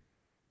with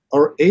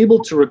are able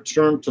to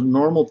return to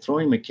normal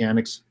throwing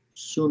mechanics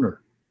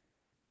sooner.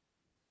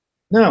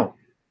 Now,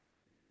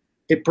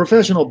 in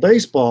professional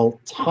baseball,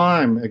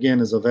 time,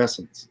 again, is of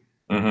essence.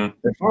 Mm-hmm.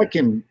 If I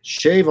can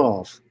shave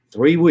off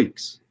 3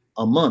 weeks,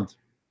 a month,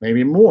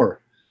 maybe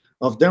more,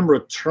 of them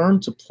return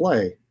to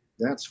play,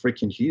 that's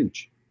freaking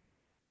huge,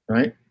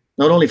 right?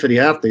 Not only for the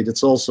athlete,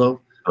 it's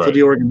also for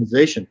the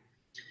organization.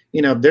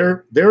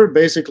 They're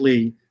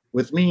basically,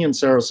 with me in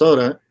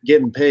Sarasota,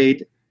 getting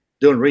paid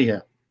doing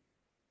rehab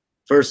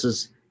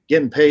versus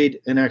getting paid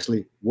and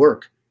actually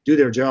work, do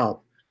their job,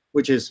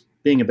 which is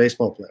being a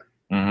baseball player.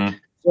 Mm-hmm.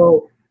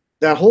 So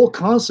that whole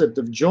concept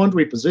of joint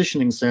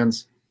repositioning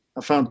sense,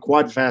 I found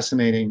quite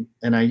fascinating,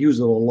 and I use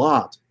it a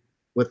lot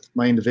with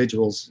my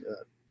individuals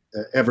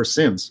ever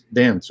since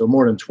then, so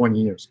more than 20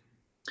 years.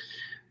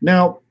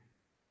 Now,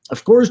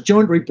 of course,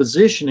 joint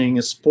repositioning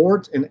is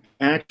sport and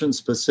action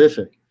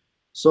specific.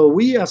 So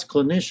we as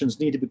clinicians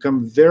need to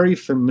become very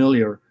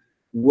familiar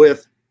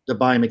with the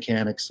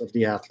biomechanics of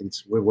the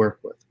athletes we work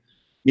with.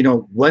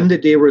 When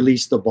did they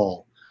release the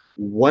ball?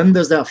 When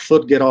does that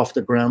foot get off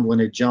the ground when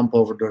they jump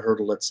over the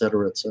hurdle, et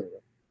cetera, et cetera?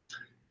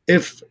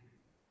 If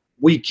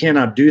we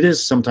cannot do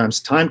this,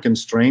 sometimes time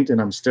constraint, and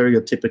I'm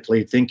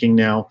stereotypically thinking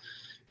now,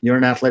 you're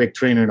an athletic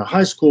trainer in a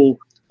high school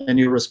and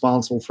you're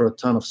responsible for a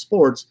ton of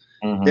sports,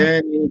 Mm-hmm.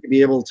 then you need to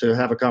be able to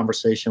have a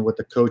conversation with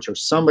the coach, or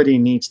somebody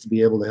needs to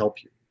be able to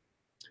help you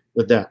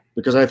with that,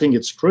 because I think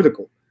it's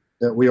critical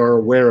that we are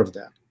aware of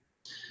that.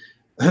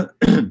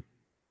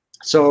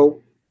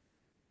 So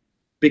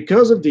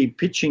because of the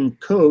pitching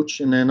coach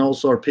and then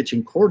also our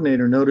pitching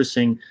coordinator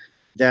noticing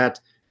that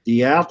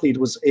the athlete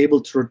was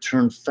able to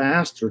return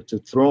faster to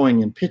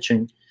throwing and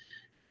pitching,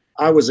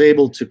 I was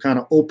able to kind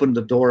of open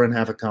the door and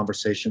have a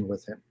conversation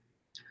with him.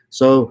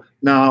 So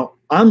now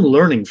I'm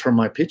learning from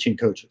my pitching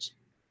coaches,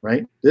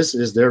 right? This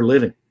is their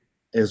living,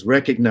 is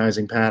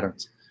recognizing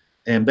patterns.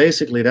 And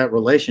basically that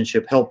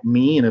relationship helped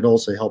me, and it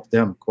also helped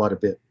them quite a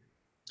bit.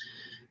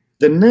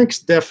 The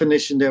next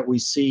definition that we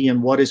see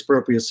in what is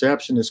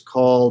proprioception is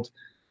called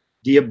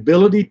the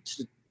ability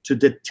to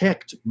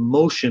detect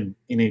motion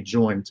in a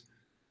joint,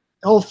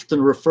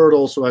 often referred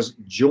also as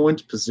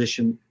joint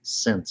position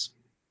sense.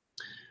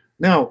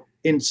 Now,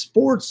 in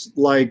sports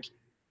like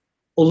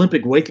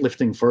Olympic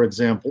weightlifting, for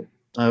example,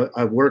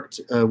 I worked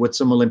with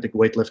some Olympic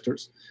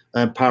weightlifters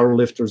and power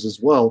lifters as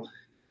well.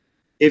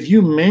 If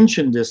you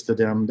mention this to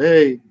them,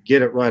 they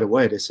get it right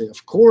away. They say,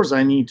 of course,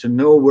 I need to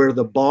know where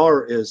the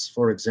bar is,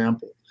 for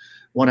example,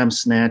 when I'm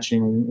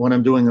snatching, when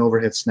I'm doing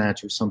overhead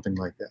snatch or something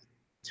like that.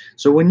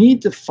 So we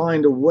need to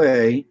find a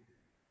way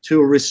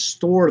to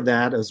restore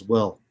that as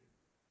well.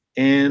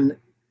 And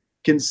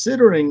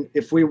considering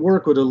if we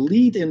work with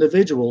elite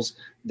individuals,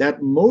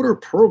 that motor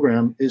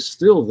program is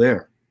still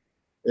there.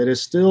 It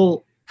is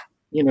still,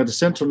 the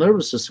central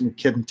nervous system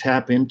can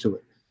tap into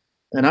it.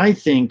 And I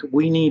think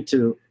we need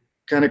to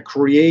kind of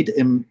create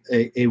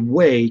a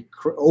way,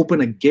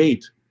 open a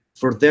gate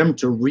for them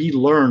to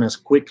relearn as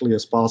quickly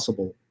as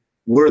possible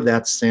where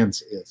that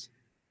sense is.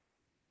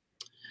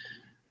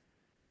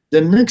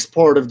 The next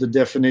part of the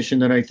definition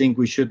that I think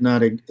we should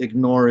not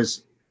ignore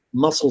is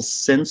muscle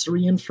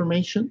sensory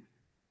information.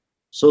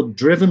 So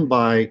driven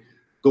by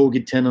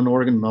Golgi tendon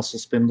organ muscle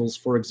spindles,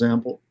 for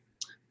example.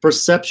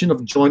 Perception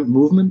of joint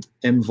movement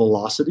and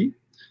velocity,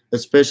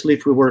 especially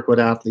if we work with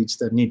athletes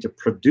that need to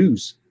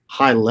produce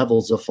high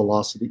levels of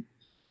velocity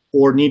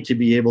or need to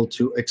be able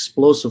to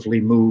explosively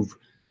move,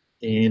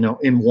 in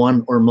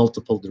one or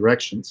multiple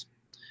directions.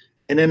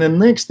 And then the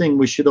next thing,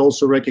 we should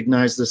also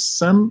recognize the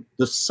sum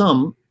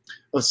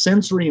of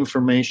sensory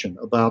information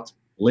about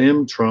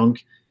limb,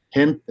 trunk,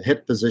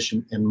 head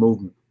position, and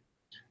movement.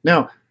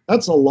 Now,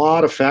 that's a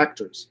lot of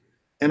factors.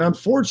 And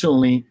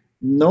unfortunately,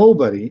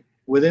 nobody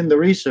within the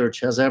research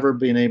has ever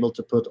been able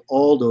to put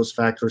all those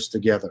factors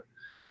together.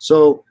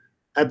 So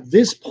at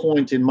this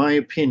point, in my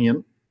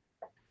opinion,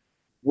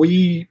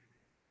 we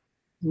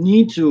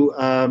need to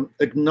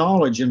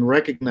acknowledge and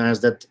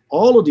recognize that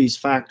all of these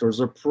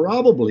factors are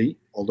probably,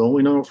 although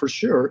we know for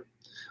sure,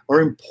 are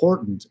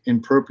important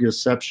in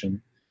proprioception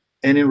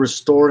and in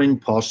restoring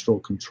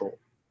postural control.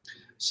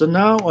 So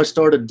now I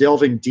started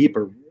delving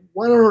deeper.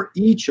 What are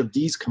each of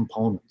these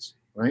components,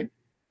 right?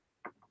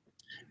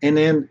 And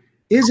then,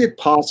 is it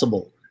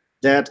possible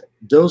that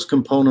those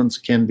components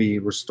can be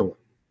restored?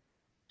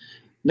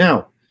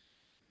 Now,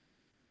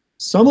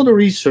 some of the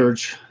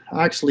research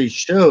actually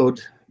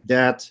showed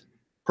that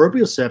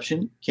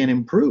proprioception can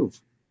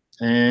improve,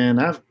 and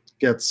I've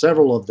got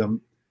several of them,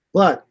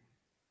 but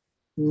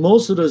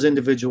most of those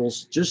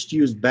individuals just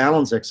used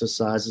balance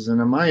exercises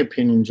and, in my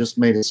opinion, just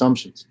made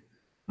assumptions.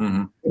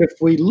 Mm-hmm. If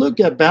we look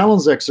at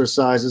balance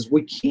exercises,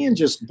 we can't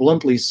just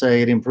bluntly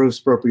say it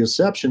improves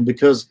proprioception,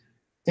 because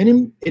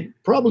it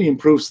probably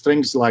improves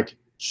things like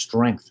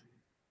strength.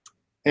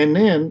 And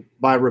then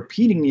by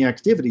repeating the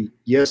activity,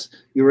 yes,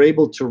 you're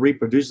able to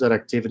reproduce that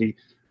activity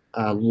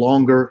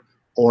longer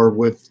or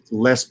with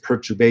less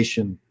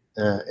perturbation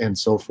and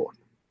so forth.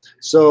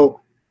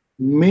 So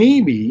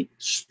maybe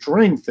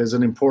strength is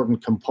an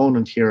important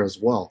component here as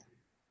well.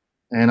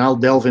 And I'll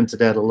delve into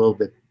that a little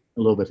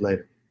bit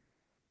later.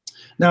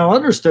 Now,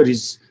 other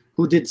studies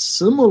who did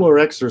similar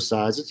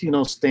exercises,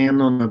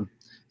 stand on an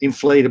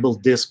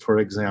inflatable disc, for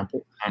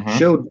example,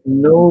 showed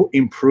no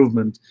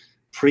improvement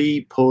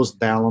pre-post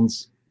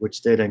balance,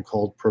 which they then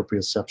called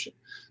proprioception.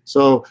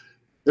 So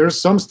there's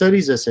some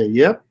studies that say,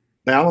 yep,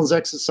 balance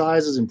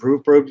exercises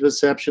improve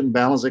proprioception,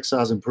 balance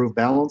exercise improve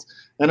balance,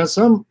 and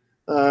some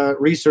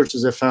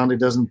researchers have found it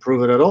doesn't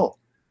prove it at all.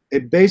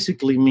 It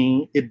basically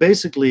means,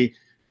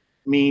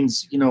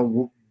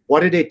 what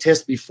did they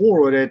test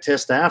before, what did they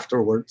test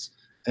afterwards,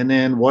 and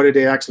then what did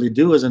they actually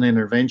do as an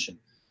intervention?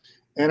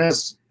 And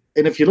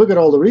if you look at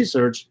all the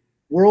research,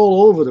 we're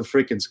all over the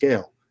freaking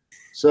scale.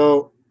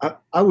 So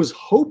I was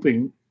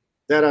hoping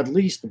that at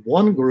least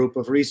one group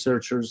of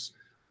researchers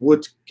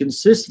would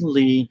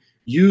consistently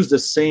use the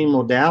same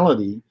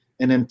modality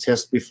and then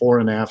test before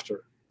and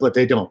after, but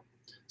they don't.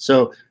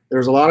 So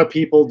there's a lot of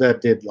people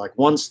that did like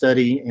one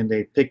study and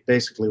they picked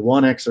basically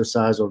one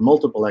exercise or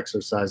multiple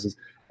exercises,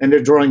 and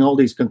they're drawing all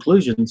these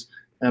conclusions,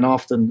 and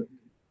often,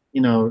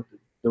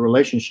 the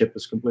relationship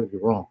is completely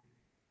wrong.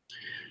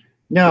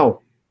 Now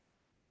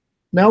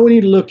we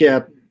need to look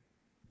at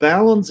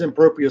balance and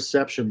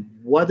proprioception.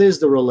 What is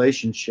the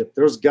relationship?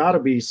 There's got to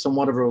be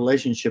somewhat of a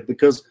relationship,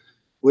 because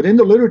within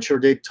the literature,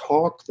 they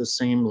talk the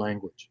same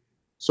language.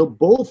 So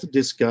both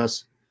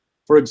discuss,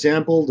 for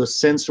example, the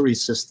sensory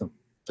system,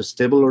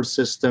 vestibular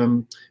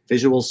system,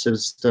 visual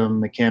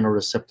system,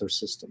 mechanoreceptor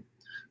system.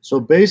 So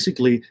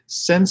basically,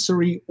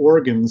 sensory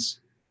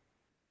organs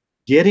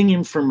getting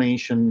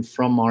information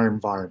from our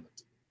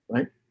environment,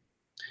 right?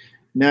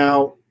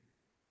 Now,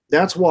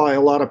 that's why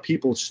a lot of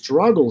people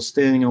struggle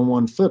standing on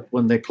one foot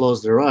when they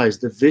close their eyes.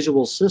 The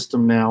visual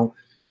system now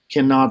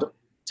cannot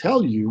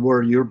tell you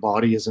where your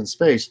body is in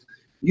space.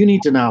 You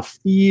need to now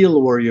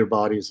feel where your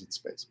body is in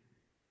space.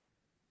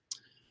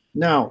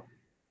 Now,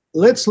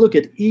 let's look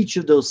at each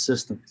of those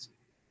systems.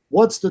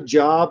 What's the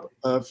job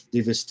of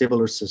the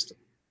vestibular system?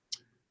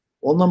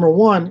 Well, number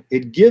one,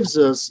 it gives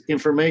us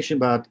information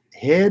about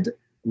head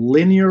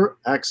linear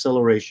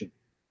acceleration.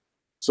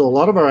 So a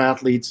lot of our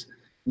athletes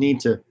need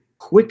to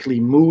quickly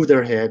move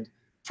their head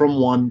from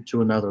one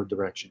to another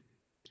direction.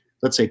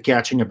 Let's say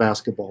catching a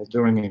basketball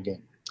during a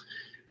game.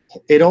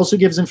 It also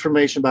gives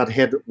information about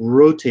head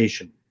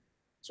rotation.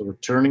 So we're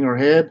turning our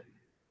head.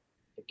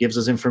 It gives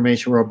us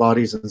information where our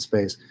body is in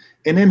space.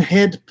 And then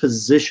head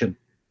position.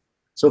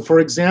 So for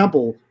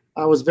example,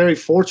 I was very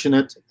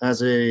fortunate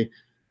as a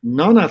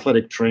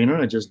non-athletic trainer.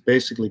 I just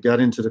basically got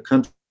into the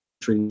country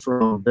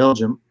from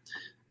Belgium.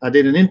 I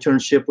did an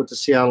internship with the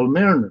Seattle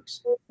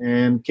Mariners.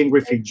 And Ken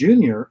Griffey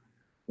Jr.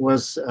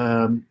 was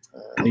a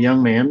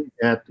young man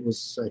that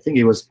was, I think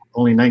he was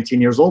only 19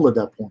 years old at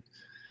that point.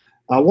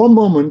 One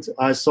moment,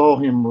 I saw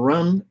him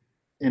run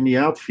in the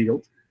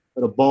outfield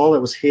with a ball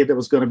that was hit that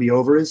was going to be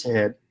over his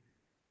head.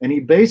 And he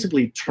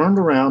basically turned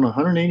around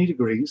 180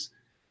 degrees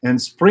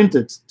and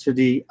sprinted to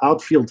the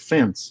outfield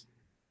fence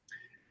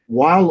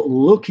while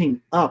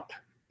looking up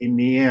in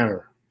the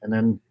air. And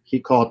then he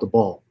caught the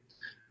ball.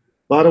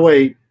 By the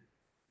way,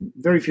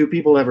 very few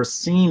people ever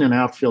seen an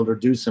outfielder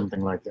do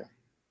something like that.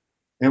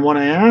 And when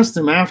I asked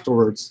him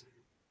afterwards,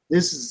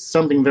 this is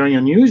something very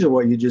unusual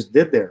what you just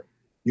did there.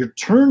 You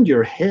turned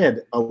your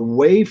head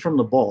away from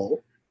the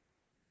ball.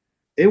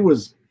 It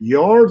was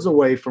yards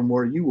away from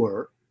where you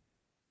were,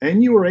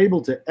 and you were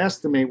able to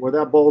estimate where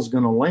that ball's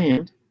going to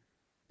land,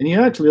 and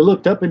you actually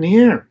looked up in the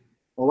air.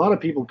 A lot of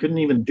people couldn't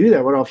even do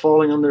that without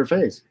falling on their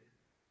face.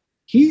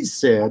 He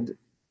said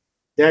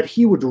that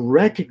he would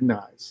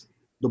recognize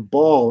the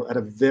ball at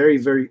a very,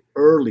 very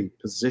early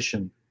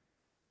position.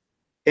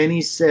 And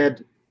he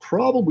said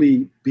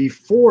probably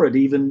before it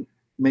even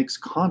makes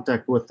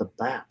contact with the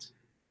bat.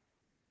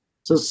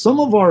 So some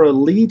of our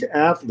elite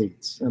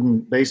athletes,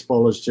 and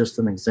baseball is just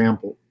an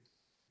example,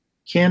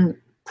 can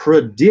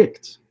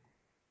predict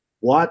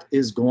what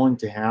is going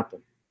to happen.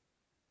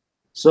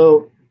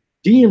 So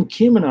Dean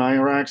Kim and I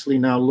are actually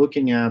now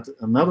looking at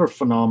another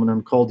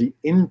phenomenon called the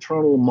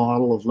internal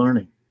model of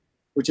learning,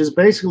 which is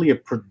basically a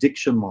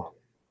prediction model.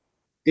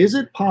 Is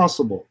it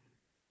possible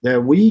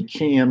that we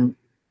can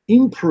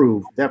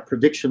improve that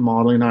prediction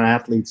model in our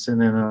athletes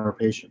and in our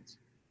patients?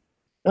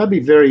 That'd be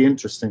very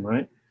interesting,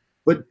 right?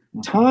 But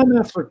time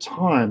after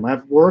time,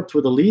 I've worked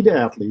with elite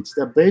athletes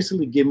that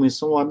basically give me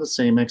somewhat the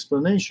same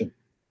explanation.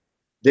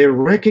 They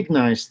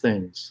recognize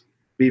things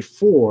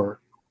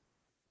before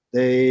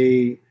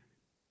they,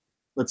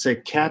 let's say,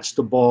 catch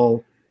the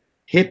ball,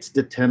 hit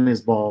the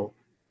tennis ball,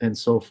 and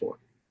so forth.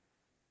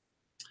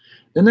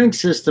 The next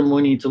system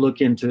we need to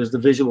look into is the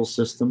visual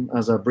system,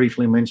 as I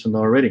briefly mentioned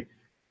already.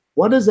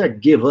 What does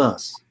that give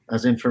us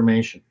as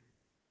information?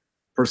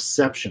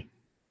 Perception,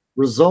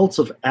 results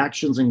of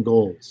actions and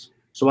goals.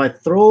 So I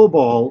throw a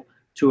ball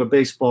to a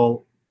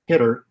baseball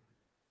hitter,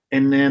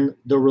 and then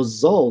the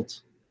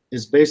result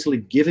is basically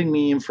giving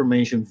me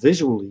information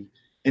visually,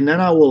 and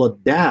then I will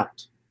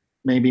adapt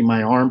maybe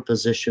my arm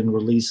position,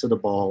 release of the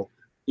ball,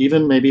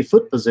 even maybe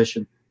foot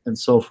position, and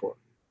so forth.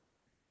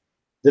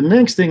 The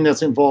next thing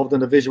that's involved in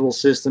the visual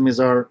system is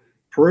our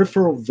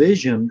peripheral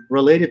vision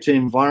related to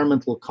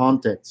environmental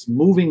context,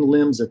 moving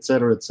limbs,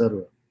 etc.,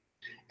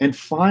 and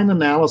fine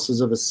analysis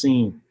of a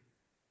scene.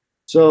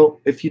 So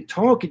if you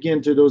talk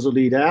again to those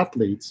elite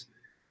athletes,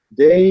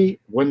 they,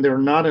 when they're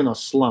not in a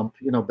slump,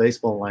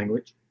 baseball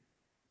language,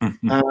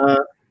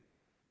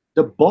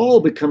 the ball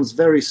becomes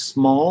very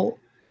small.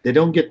 They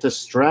don't get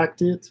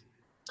distracted,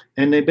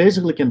 and they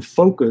basically can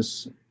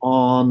focus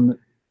on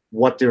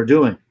what they're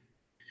doing.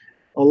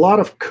 A lot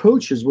of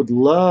coaches would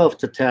love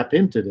to tap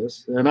into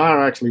this, and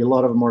are actually a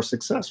lot of them are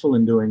successful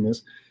in doing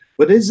this.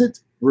 But is it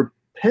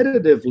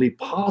repetitively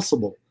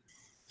possible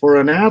for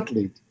an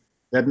athlete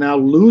that now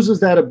loses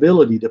that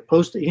ability, the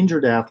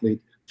post-injured athlete,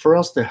 for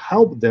us to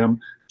help them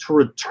to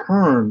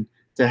return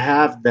to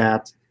have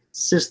that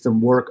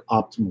system work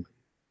optimally?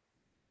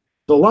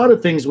 So a lot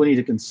of things we need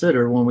to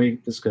consider when we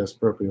discuss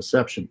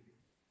proprioception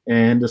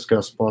and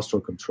discuss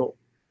postural control.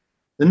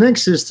 The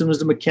next system is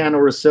the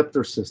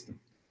mechanoreceptor system.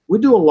 We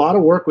do a lot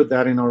of work with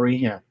that in our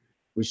rehab.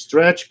 We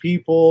stretch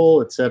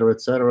people, et cetera, et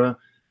cetera.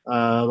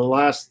 The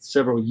last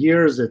several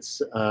years,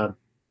 it's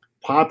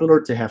popular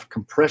to have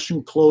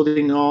compression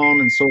clothing on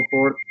and so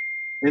forth.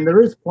 And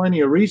there is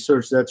plenty of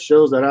research that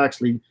shows that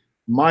actually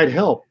might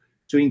help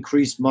to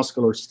increase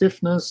muscular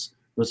stiffness,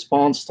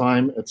 response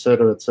time, et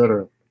cetera, et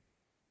cetera.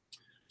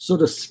 So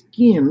the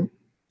skin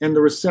and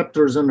the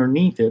receptors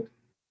underneath it,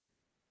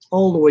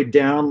 all the way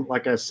down,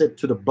 like I said,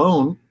 to the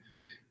bone,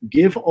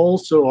 give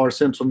also our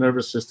central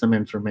nervous system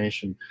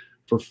information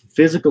for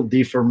physical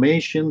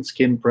deformation,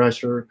 skin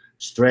pressure,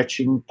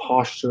 stretching,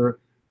 posture,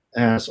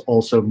 as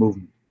also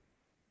movement.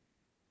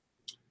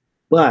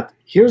 But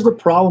here's the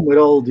problem with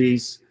all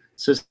these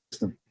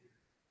systems.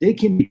 They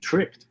can be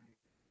tricked.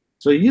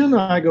 So you and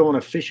I go on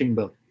a fishing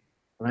boat,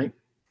 right?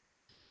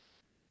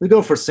 We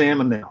go for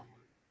salmon now,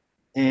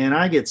 and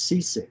I get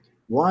seasick.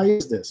 Why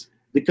is this?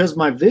 Because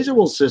my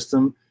visual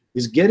system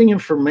is getting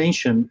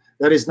information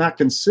that is not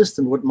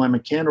consistent with my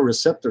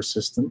mechanoreceptor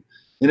system.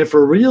 And if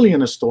we're really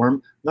in a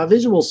storm, my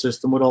visual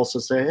system would also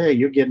say, hey,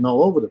 you're getting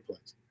all over the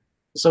place.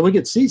 So we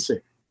get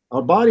seasick.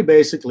 Our body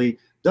basically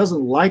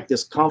doesn't like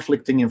this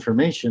conflicting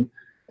information,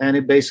 and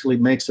it basically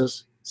makes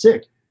us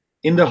sick.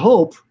 In the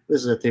hope,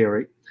 this is a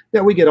theory,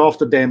 that we get off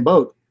the damn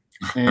boat.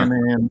 And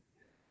then,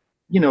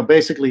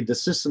 basically the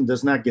system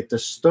does not get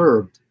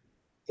disturbed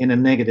in a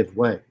negative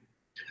way.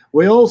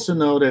 We also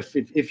know that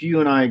if you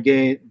and I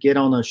get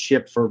on a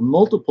ship for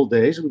multiple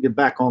days, we get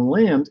back on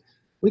land,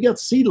 we got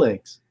sea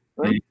legs,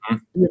 right?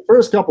 Mm-hmm. The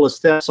first couple of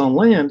steps on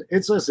land,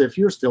 it's as if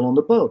you're still on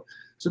the boat.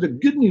 So the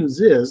good news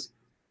is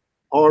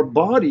our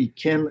body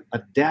can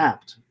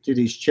adapt to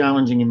these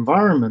challenging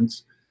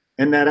environments,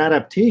 and that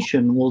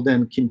adaptation will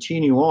then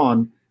continue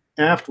on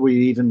after we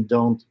even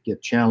don't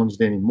get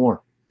challenged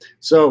anymore.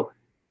 So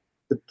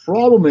the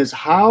problem is,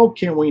 how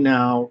can we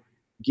now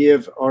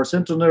give our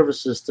central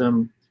nervous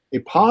system a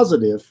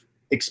positive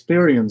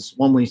experience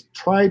when we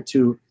try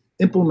to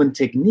implement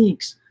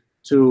techniques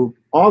to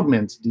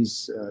augment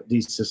these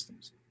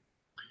systems?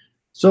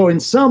 So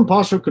in some,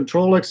 postural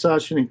control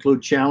exercises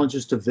include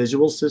challenges to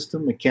visual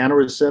system,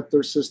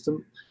 mechanoreceptor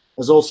system,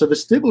 as also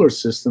vestibular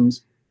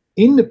systems,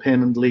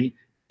 independently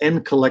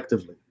and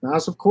collectively. Now,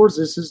 of course,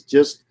 this is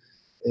just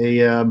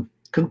a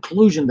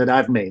conclusion that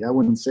I've made. I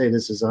wouldn't say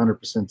this is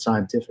 100%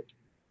 scientific.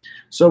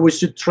 So we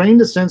should train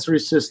the sensory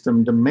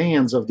system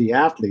demands of the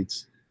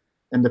athletes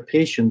and the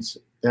patients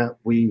that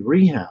we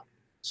rehab.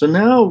 So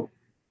now,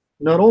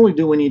 not only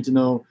do we need to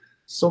know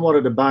somewhat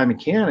of the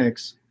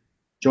biomechanics,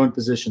 joint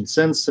position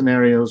sense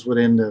scenarios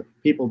within the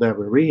people that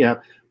we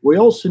rehab, we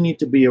also need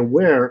to be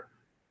aware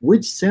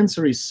which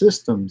sensory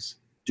systems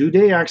do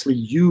they actually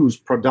use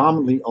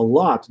predominantly a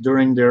lot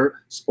during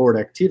their sport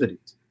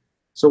activities.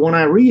 So when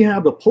I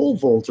rehabbed a pole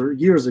vaulter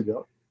years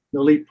ago, an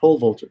elite pole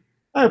vaulter,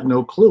 I have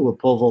no clue what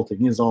pole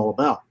vaulting is all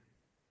about.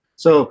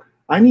 So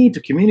I need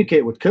to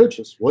communicate with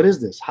coaches. What is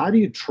this? How do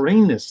you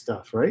train this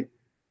stuff, right?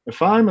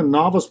 If I'm a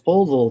novice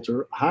pole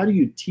vaulter, how do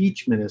you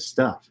teach me this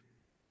stuff?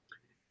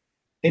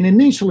 And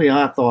initially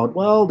I thought,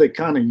 well, they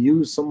kind of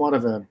use somewhat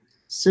of a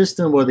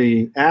system where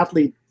the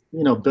athlete,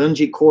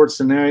 bungee cord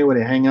scenario where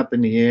they hang up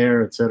in the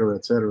air, et cetera,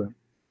 et cetera.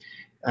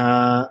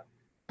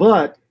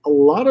 But a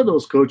lot of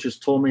those coaches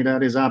told me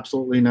that is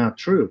absolutely not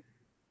true.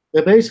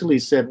 They basically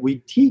said, we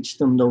teach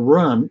them to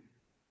run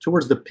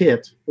towards the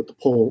pit with the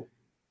pole,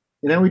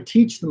 and then we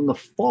teach them to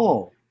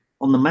fall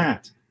on the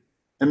mat.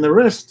 And the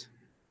rest,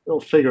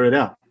 they'll figure it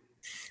out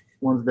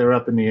once they're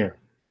up in the air.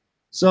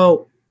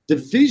 So the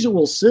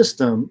visual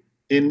system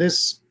in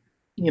this,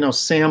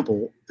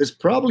 sample is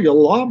probably a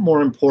lot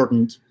more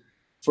important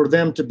for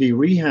them to be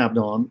rehabbed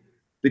on,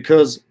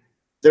 because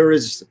there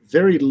is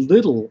very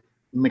little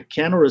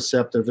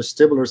mechanoreceptor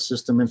vestibular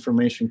system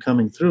information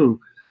coming through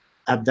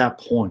at that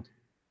point.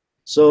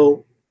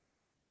 So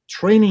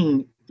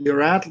training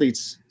your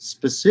athletes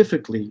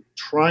specifically,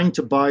 trying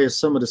to bias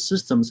some of the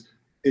systems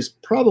is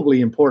probably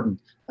important,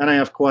 and I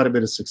have quite a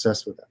bit of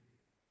success with that.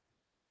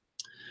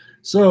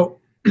 So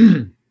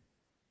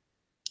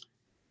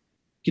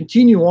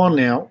continue on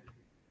now.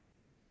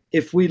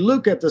 If we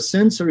look at the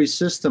sensory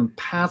system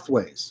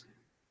pathways,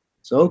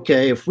 so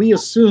okay, if we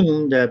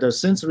assume that the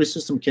sensory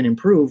system can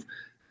improve,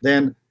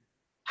 then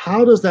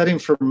how does that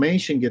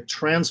information get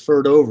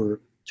transferred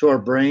over to our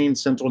brain,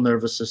 central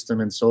nervous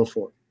system, and so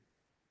forth?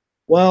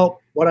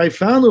 Well, what I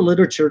found in the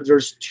literature,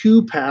 there's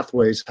two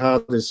pathways how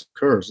this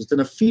occurs. It's in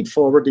a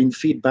feed-forward and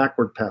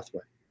feed-backward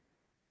pathway.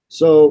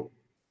 So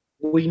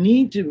we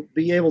need to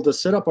be able to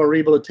set up our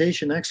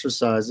rehabilitation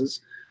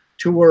exercises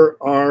to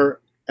where our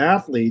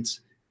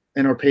athletes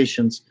and our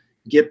patients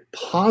get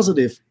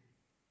positive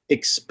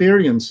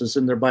experiences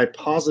and thereby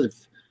positive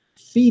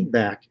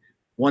feedback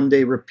when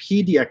they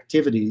repeat the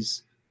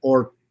activities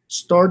or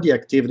start the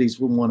activities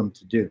we want them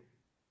to do.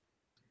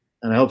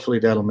 And hopefully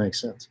that'll make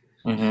sense.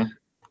 Mm-hmm.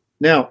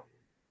 Now,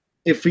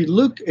 if you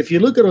look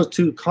at those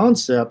two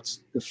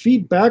concepts, the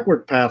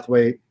feed-backward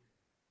pathway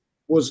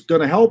was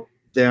going to help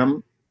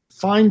them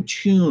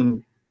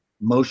fine-tune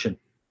motion.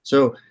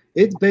 So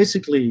it's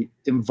basically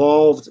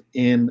involved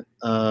in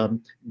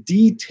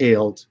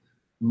detailed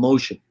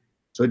motion.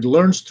 So it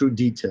learns through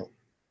detail.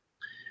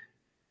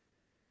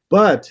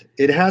 But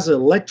it has an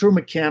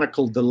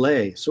electromechanical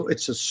delay. So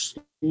it's a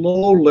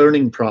slow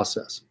learning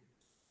process.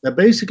 That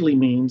basically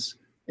means,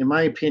 in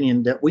my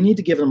opinion, that we need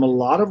to give them a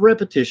lot of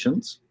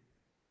repetitions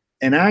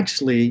and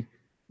actually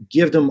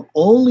give them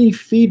only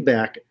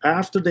feedback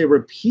after they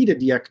repeated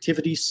the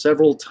activity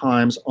several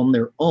times on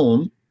their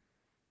own,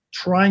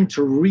 trying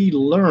to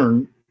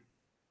relearn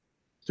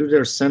through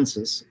their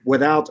senses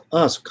without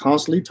us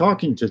constantly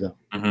talking to them.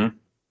 Mm-hmm.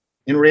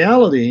 In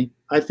reality,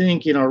 I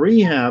think in our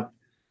rehab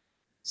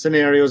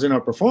scenarios, in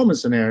our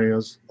performance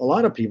scenarios, a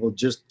lot of people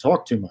just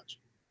talk too much.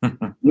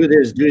 Do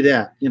this, do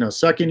that,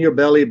 suck in your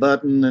belly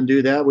button and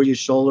do that with your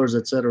shoulders,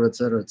 et cetera, et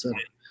cetera, et cetera.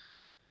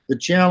 The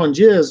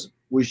challenge is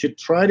we should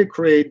try to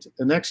create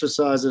an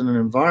exercise in an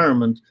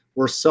environment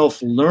where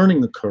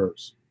self-learning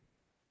occurs.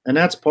 And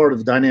that's part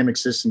of dynamic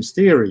systems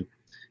theory,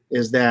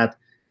 is that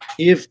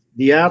if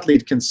the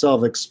athlete can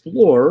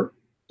self-explore,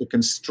 the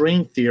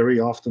constraint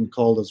theory often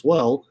called as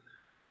well,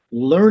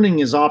 learning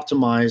is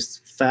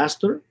optimized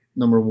faster,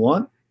 number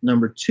one.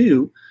 Number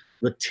two,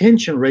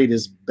 retention rate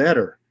is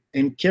better,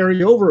 and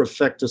carryover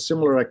effect to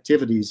similar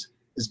activities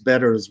is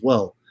better as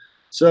well.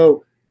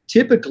 So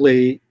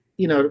typically,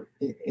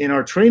 in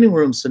our training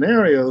room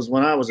scenarios,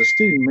 when I was a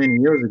student many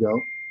years ago,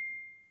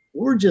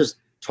 we're just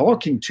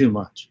talking too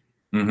much.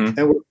 Mm-hmm.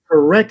 And we're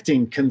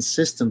correcting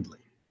consistently.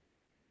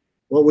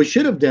 What we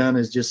should have done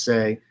is just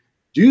say,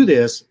 do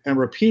this and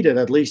repeat it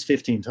at least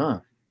 15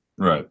 times.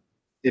 Right.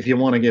 If you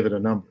want to give it a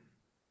number.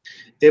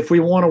 If we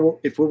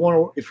work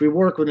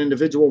with an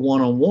individual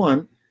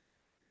one-on-one,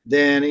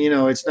 then,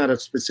 it's not a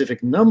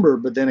specific number,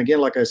 but then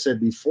again, like I said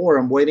before,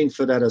 I'm waiting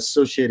for that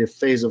associated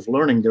phase of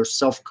learning, their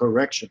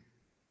self-correction.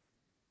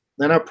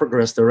 Then I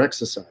progress their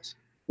exercise,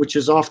 which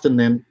is often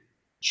then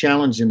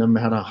challenging them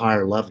at a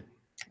higher level.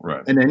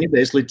 Right. And then you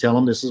basically tell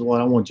them, this is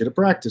what I want you to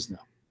practice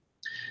now.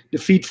 The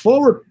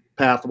feed-forward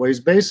pathway is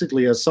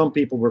basically, as some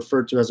people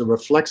refer to, as a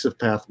reflexive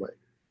pathway.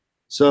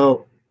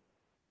 So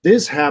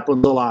this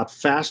happens a lot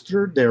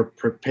faster. They're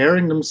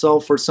preparing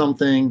themselves for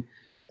something.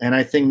 And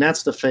I think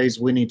that's the phase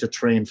we need to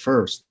train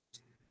first.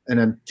 An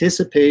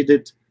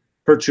anticipated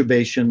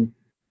perturbation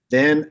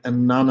than a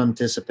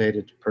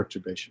non-anticipated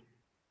perturbation.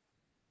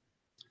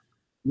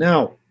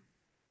 Now,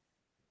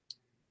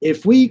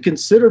 if we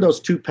consider those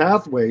two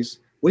pathways,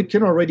 we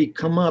can already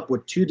come up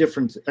with two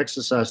different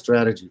exercise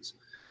strategies.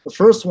 The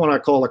first one I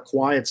call a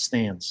quiet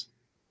stance.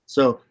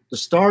 So the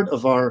start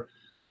of our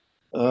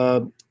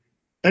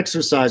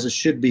exercises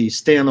should be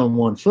stand on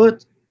one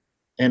foot.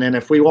 And then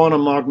if we want to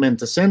augment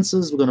the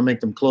senses, we're going to make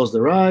them close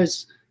their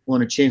eyes. We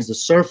want to change the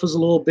surface a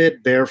little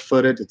bit,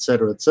 barefooted, et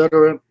cetera, et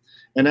cetera.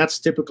 And that's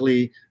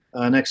typically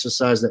an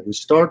exercise that we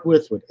start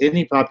with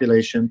any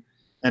population.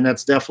 And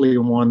that's definitely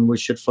one we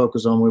should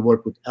focus on. We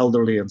work with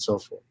elderly and so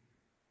forth.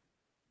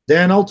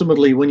 Then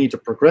ultimately, we need to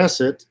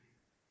progress it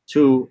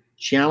to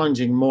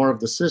challenging more of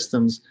the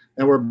systems,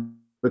 and we're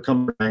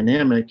become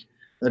dynamic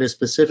that is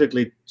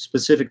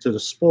specific to the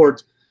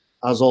sport,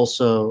 as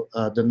also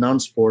the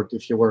non-sport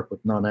if you work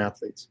with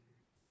non-athletes.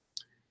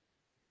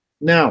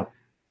 Now,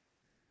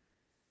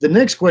 the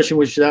next question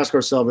we should ask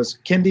ourselves is,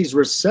 can these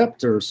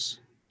receptors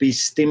be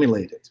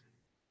stimulated,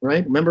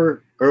 right?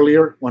 Remember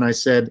earlier when I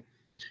said,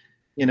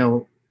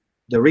 the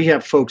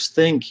rehab folks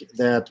think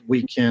that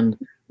we can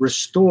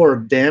restore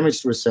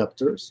damaged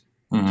receptors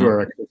through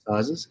our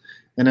exercises,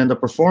 and then the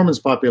performance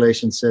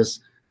population says,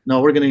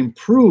 no, we're going to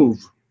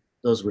improve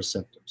those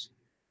receptors.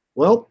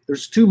 Well,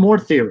 there's two more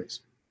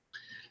theories.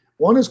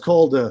 One is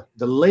called the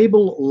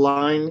label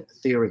line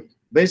theory.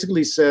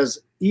 Basically says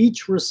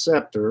each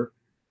receptor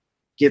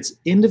gets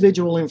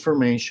individual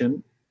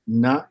information,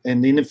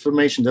 and the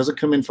information doesn't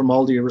come in from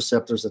all the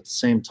receptors at the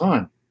same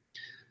time.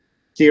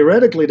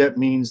 Theoretically, that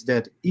means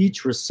that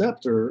each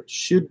receptor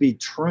should be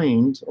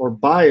trained or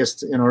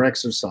biased in our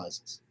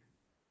exercises.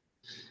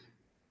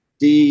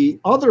 The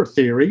other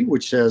theory,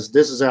 which says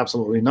this is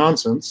absolutely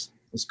nonsense,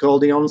 is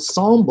called the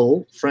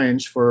ensemble,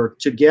 French for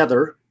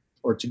together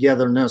or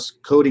togetherness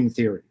coding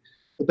theory.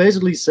 It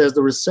basically says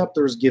the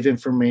receptors give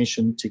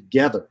information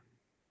together.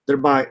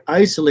 Thereby,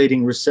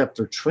 isolating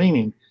receptor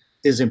training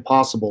is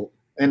impossible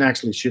and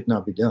actually should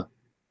not be done.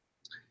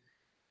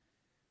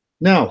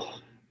 Now,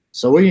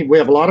 so we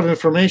have a lot of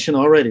information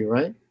already,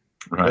 right?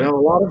 Right.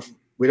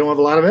 We don't have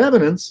a lot of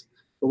evidence,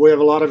 but we have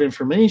a lot of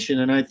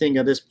information. And I think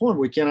at this point,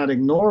 we cannot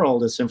ignore all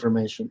this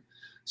information.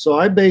 So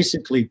I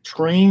basically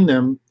train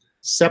them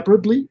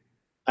separately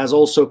as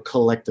also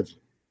collectively.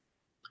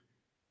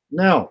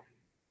 Now,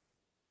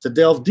 to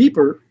delve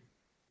deeper,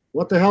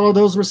 what the hell are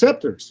those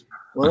receptors?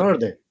 What are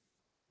they?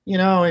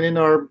 And in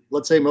our,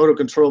 let's say, motor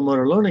control,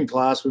 motor learning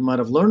class, we might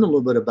have learned a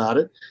little bit about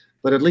it.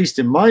 But at least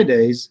in my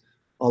days,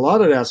 a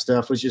lot of that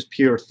stuff was just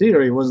pure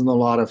theory. It wasn't a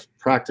lot of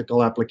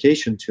practical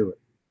application to it.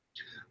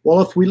 Well,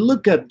 if we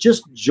look at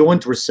just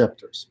joint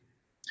receptors,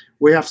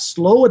 we have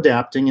slow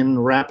adapting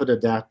and rapid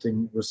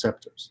adapting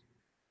receptors.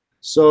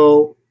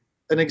 So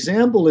an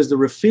example is the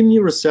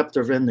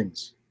raffinioreceptor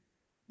endings.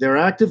 They're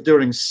active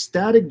during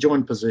static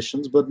joint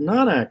positions, but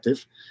not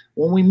active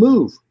when we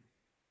move.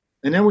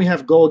 And then we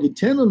have Golgi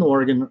tendon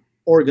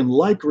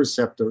organ-like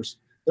receptors.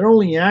 They're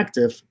only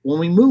active when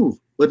we move,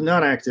 but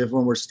not active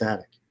when we're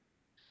static.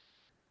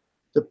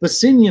 The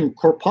Pacinian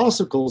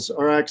corpuscles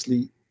are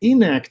actually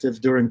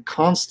inactive during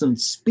constant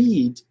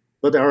speed,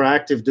 but are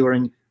active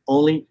during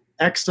only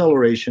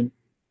acceleration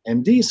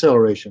and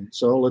deceleration.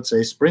 So let's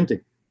say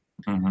sprinting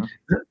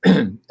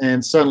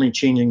and suddenly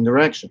changing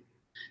direction.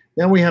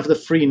 Then we have the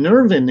free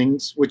nerve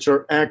endings, which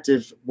are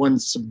active when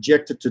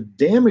subjected to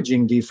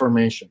damaging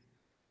deformation.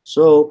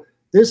 So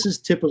this is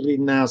typically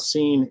now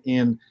seen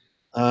in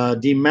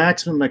the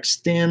maximum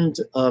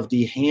extent of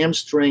the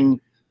hamstring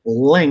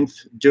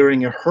length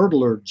during a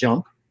hurdler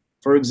jump,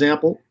 for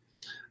example,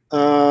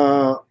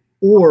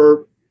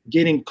 or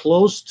getting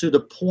close to the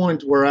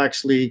point where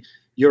actually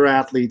your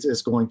athlete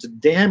is going to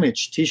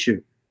damage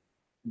tissue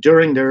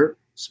during their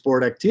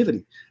sport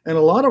activity. And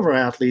a lot of our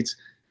athletes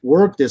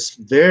work this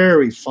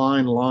very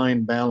fine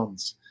line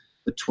balance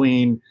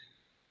between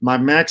my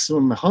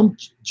maximum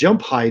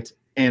jump height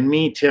and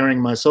me tearing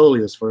my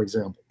soleus, for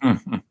example.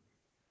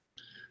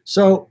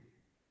 So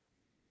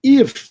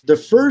if the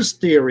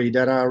first theory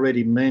that I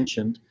already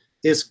mentioned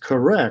is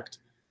correct,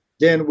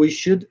 then we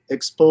should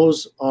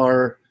expose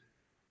our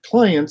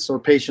clients or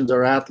patients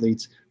or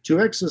athletes to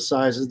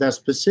exercises that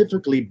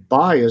specifically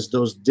bias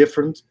those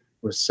different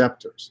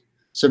receptors.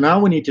 So now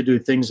we need to do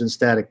things in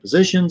static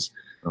positions,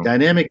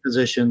 dynamic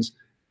positions,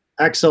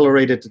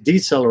 accelerated to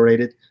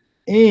decelerated,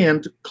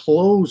 and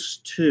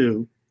close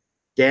to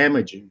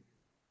damaging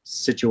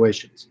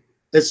situations,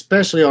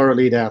 especially our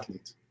elite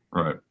athletes.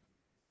 Right.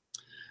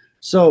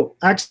 So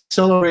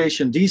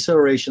acceleration,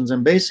 decelerations,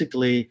 and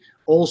basically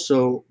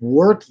also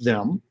work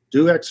them,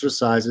 do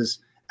exercises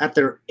at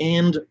their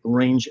end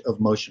range of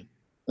motion.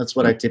 That's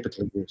what I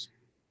typically use.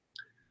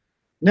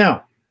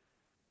 Now,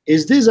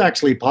 is this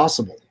actually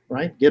possible,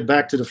 right? Get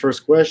back to the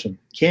first question.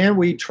 Can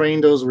we train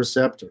those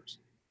receptors?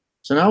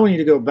 So now we need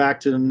to go back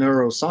to the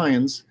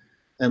neuroscience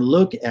and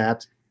look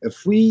at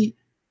if we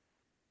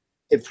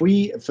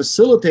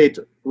facilitate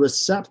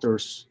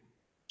receptors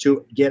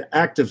to get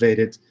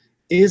activated,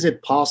 is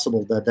it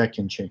possible that that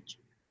can change?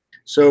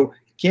 So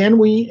can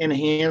we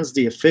enhance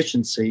the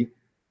efficiency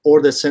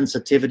or the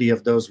sensitivity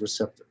of those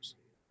receptors?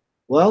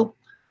 Well,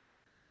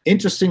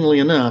 interestingly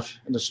enough,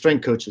 and the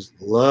strength coaches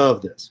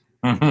love this,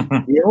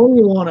 the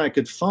only one I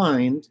could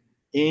find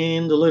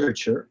in the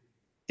literature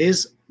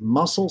is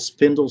muscle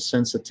spindle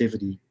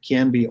sensitivity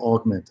can be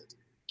augmented,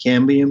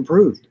 can be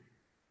improved.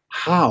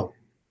 How?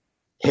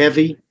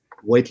 Heavy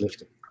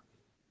weightlifting.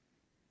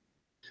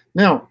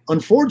 Now,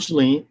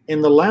 unfortunately,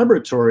 in the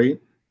laboratory,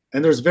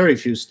 and there's very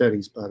few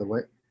studies, by the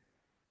way,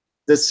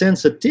 the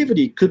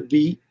sensitivity could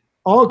be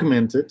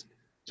augmented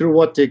through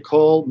what they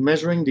call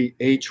measuring the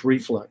H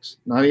reflex.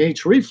 Now, the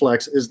H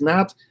reflex is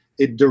not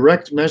a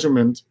direct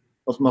measurement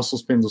of muscle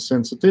spindle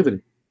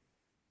sensitivity.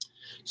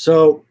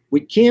 So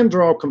we can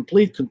draw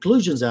complete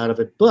conclusions out of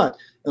it, but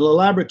in a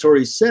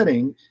laboratory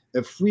setting,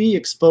 if we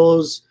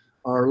expose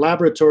our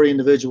laboratory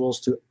individuals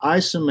to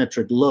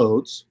isometric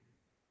loads,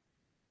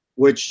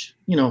 which,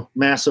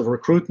 massive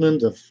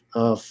recruitment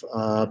of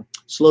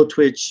slow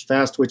twitch,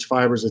 fast twitch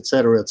fibers, et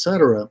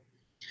cetera,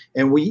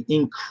 and we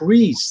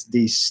increase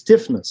the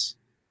stiffness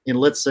in,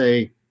 let's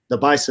say, the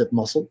bicep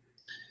muscle,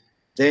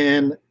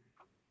 then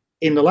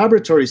in the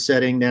laboratory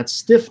setting, that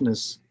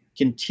stiffness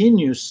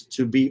continues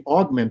to be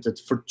augmented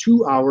for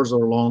 2 hours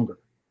or longer.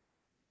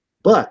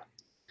 But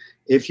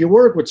if you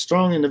work with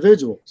strong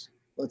individuals,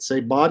 let's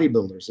say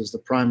bodybuilders is the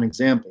prime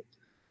example.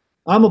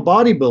 I'm a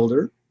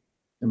bodybuilder,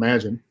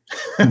 imagine.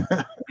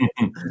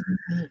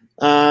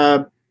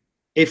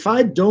 If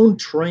I don't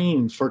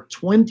train for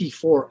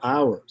 24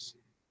 hours,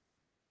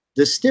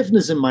 the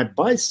stiffness in my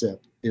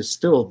bicep is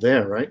still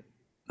there, right?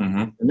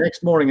 Mm-hmm. The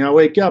next morning I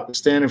wake up and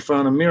stand in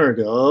front of a mirror and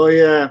go, oh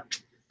yeah,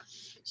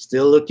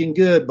 still looking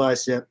good,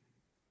 bicep.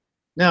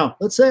 Now,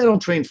 let's say I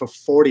don't train for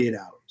 48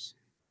 hours.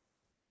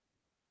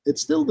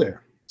 It's still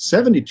there.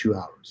 72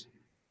 hours.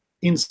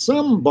 In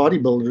some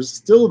bodybuilders, it's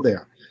still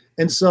there.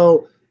 And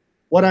so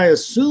what I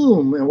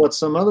assume, and what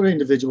some other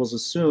individuals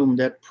assume,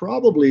 that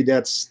probably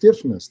that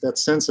stiffness, that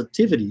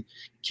sensitivity,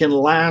 can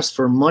last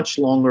for much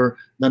longer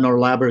than our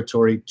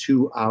laboratory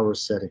 2-hour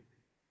setting.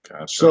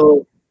 Gotcha.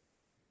 So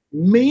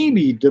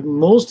maybe the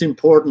most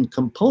important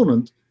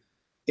component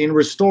in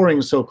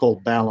restoring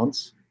so-called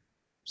balance,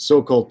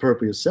 so-called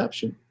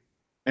proprioception,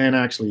 and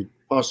actually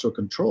postural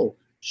control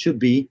should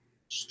be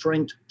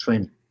strength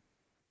training.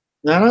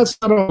 Now, that's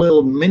not a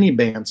little mini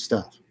band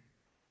stuff.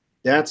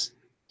 That's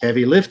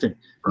heavy lifting.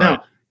 Right.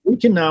 Now, we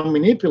can now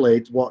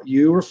manipulate what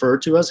you refer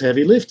to as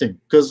heavy lifting,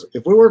 because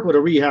if we work with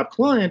a rehab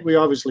client, we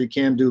obviously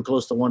can do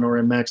close to 1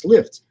 RM max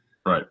lifts.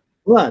 Right.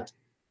 But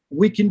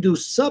we can do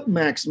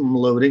sub-maximum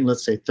loading,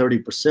 let's say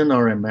 30%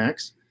 RM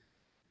max,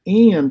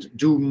 and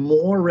do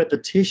more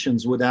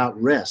repetitions without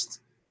rest.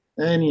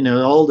 And,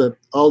 all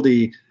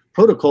the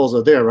protocols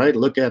are there, right?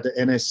 Look at the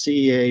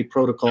NSCA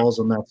protocols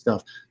and that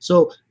stuff.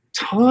 So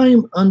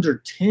time under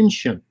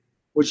tension,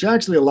 which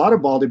actually a lot of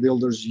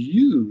bodybuilders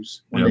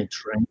use when they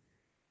train,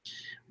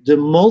 the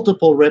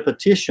multiple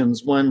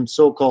repetitions when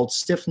so-called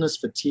stiffness,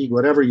 fatigue,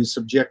 whatever you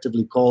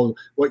subjectively call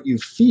what you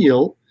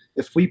feel,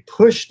 if we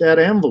push that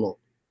envelope,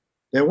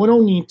 then we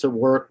don't need to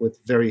work with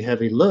very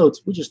heavy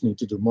loads. We just need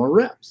to do more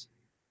reps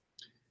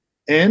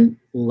and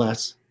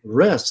less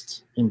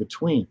rest in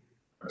between.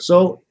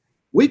 So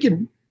we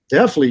can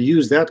definitely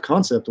use that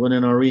concept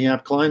within our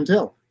rehab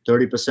clientele.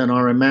 30%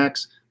 RM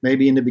max,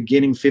 maybe in the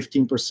beginning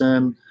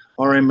 15%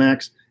 RM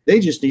max. They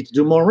just need to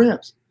do more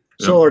reps.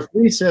 So our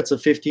 3 sets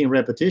of 15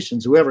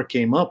 repetitions, whoever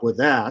came up with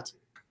that,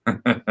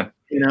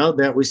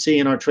 that we see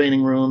in our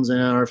training rooms and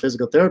in our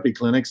physical therapy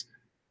clinics,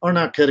 are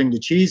not cutting the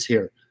cheese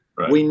here.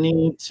 Right. We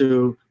need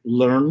to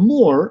learn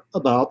more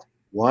about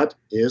what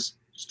is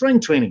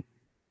strength training.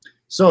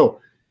 So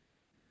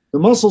the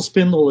muscle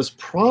spindle is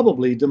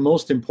probably the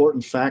most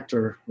important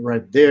factor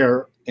right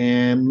there,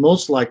 and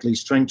most likely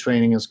strength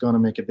training is going to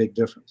make a big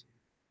difference.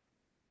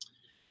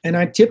 And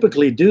I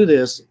typically do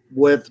this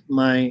with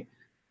my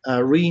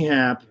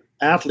rehab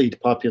athlete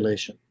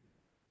population.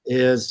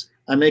 Is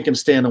I make them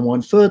stand on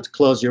 1 foot,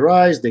 close your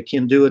eyes. They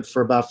can do it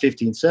for about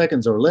 15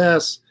 seconds or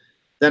less.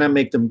 Then I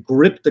make them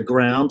grip the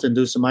ground and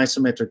do some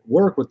isometric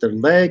work with their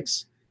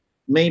legs,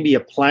 maybe a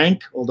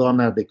plank, although I'm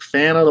not a big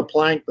fan of the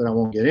plank, but I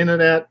won't get into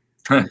that.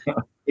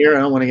 Here,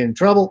 I don't want to get in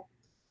trouble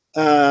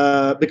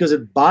because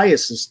it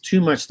biases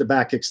too much the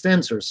back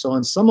extensors. So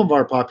in some of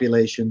our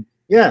population,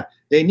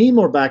 they need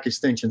more back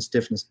extension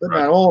stiffness, but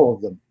not all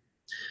of them.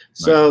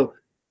 So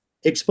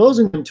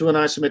exposing them to an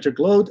isometric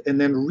load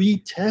and then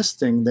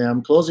retesting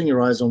them, closing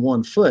your eyes on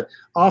 1 foot,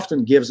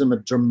 often gives them a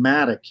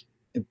dramatic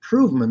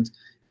improvement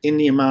in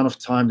the amount of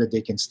time that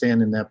they can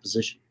stand in that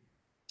position.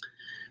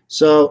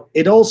 So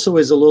it also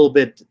is a little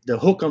bit the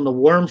hook on the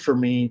worm for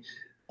me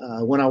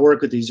when I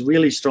work with these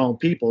really strong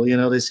people.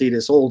 They see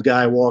this old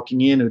guy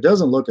walking in who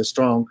doesn't look as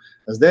strong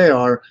as they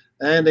are,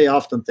 and they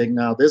often think,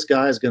 now this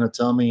guy is going to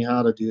tell me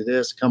how to do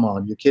this. Come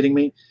on, you kidding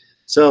me?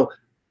 So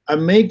I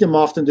make them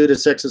often do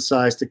this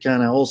exercise to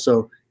kind of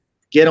also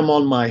get them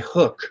on my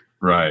hook.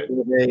 Right.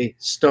 They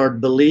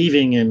start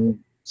believing in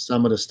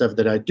some of the stuff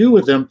that I do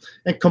with them,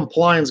 and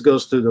compliance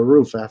goes through the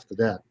roof after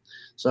that.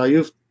 So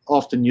you've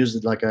often used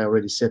it, like I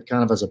already said,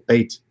 kind of as a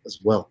bait as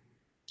well.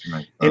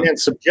 Right. And then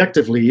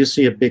subjectively, you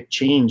see a big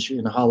change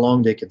in how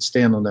long they can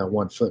stand on that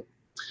 1 foot.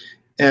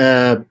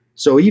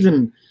 So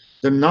even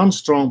the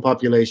non-strong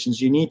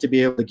populations, you need to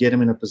be able to get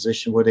them in a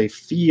position where they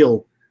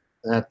feel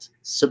that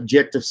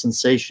subjective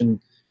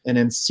sensation and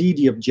then see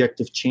the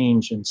objective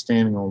change in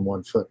standing on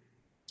 1 foot.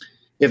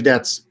 If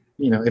that's,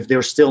 if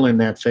they're still in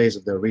that phase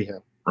of their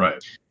rehab.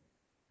 Right.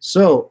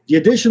 So the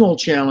additional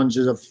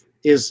challenges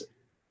is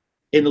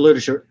in the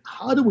literature,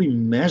 how do we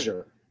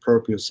measure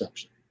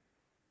proprioception,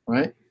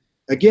 right?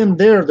 Again,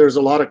 there's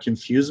a lot of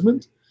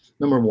confusement.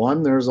 Number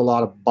one, there's a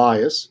lot of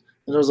bias,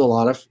 and there's a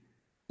lot of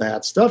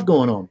bad stuff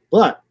going on.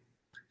 But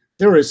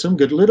there is some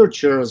good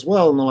literature as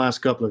well in the last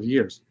couple of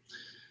years.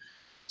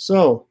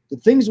 So the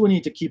things we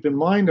need to keep in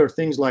mind are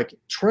things like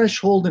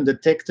threshold in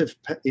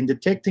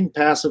detecting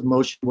passive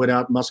motion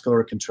without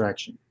muscular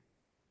contraction.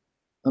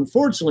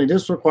 Unfortunately,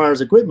 this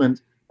requires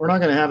equipment we're not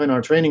going to have in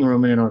our training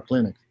room and in our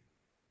clinic.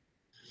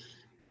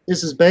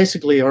 This is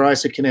basically our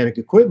isokinetic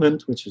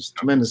equipment, which is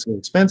tremendously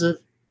expensive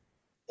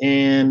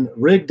and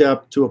rigged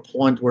up to a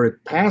point where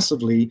it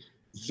passively,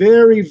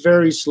 very,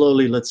 very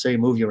slowly, let's say,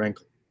 move your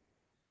ankle.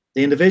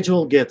 The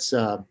individual gets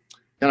kind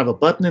of a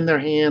button in their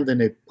hand, and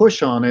they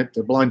push on it,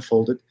 they're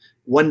blindfolded,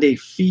 when they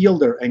feel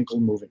their ankle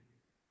moving.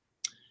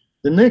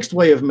 The next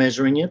way of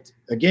measuring it,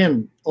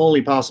 again,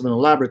 only possible in a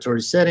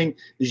laboratory setting,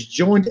 is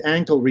joint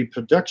ankle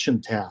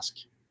reproduction task.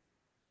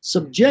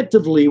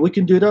 Subjectively, we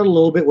can do that a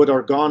little bit with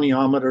our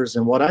goniometers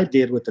and what I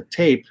did with the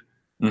tape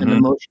and the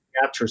motion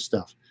capture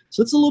stuff.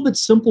 So it's a little bit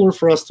simpler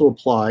for us to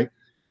apply.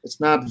 It's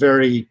not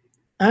very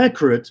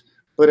accurate,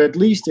 but at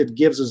least it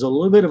gives us a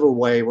little bit of a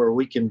way where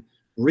we can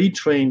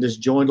retrain this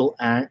joint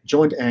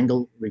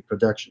angle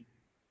reproduction.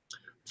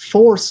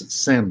 Force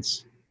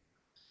sense.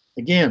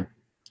 Again,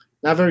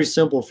 not very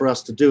simple for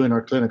us to do in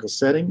our clinical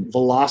setting.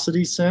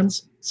 Velocity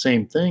sense,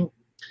 same thing.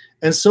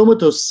 And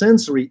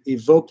somatosensory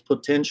evoked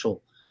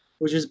potential,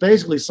 which is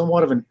basically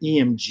somewhat of an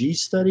EMG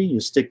study. You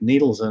stick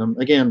needles in them.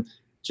 Again,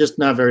 just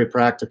not very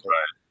practical.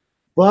 Right.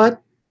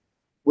 But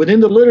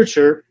within the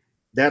literature,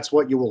 that's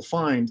what you will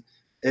find,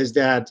 is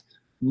that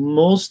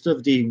most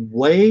of the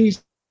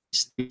ways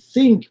you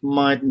think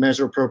might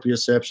measure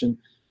proprioception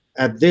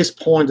at this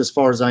point, as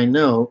far as I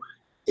know,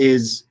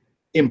 is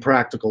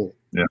impractical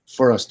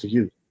for us to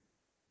use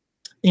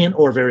and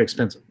or very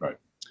expensive.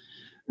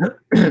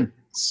 Right.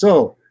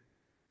 So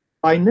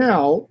by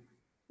now,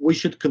 we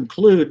should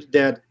conclude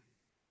that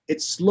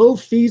it's low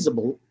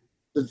feasible,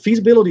 the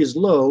feasibility is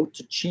low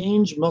to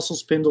change muscle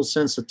spindle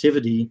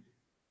sensitivity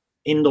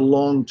in the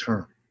long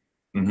term,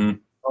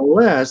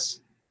 unless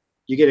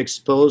you get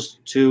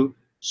exposed to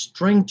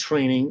strength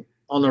training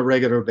on a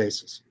regular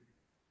basis.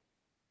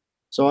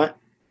 So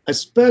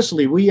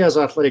especially we as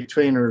athletic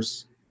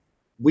trainers,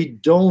 we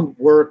don't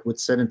work with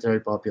sedentary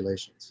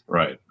populations.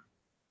 Right.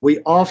 We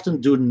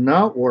often do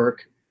not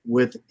work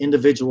with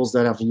individuals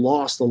that have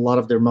lost a lot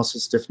of their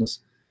muscle stiffness.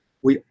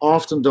 We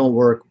often don't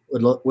work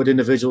with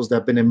individuals that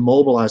have been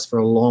immobilized for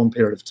a long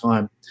period of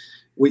time.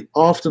 We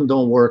often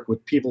don't work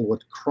with people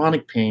with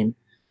chronic pain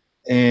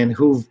and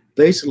who've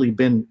basically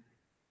been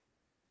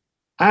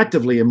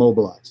actively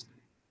immobilized.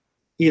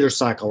 Either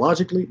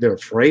psychologically, they're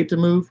afraid to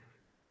move,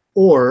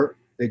 or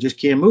they just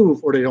can't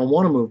move, or they don't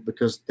want to move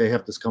because they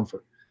have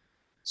discomfort.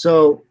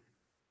 So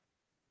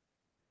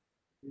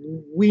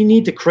we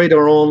need to create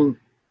our own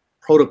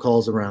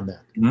protocols around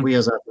that, we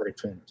as athletic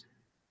trainers.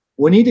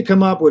 We need to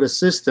come up with a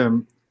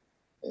system,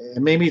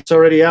 and maybe it's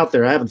already out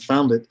there, I haven't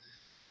found it,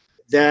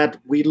 that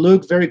we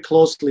look very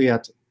closely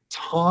at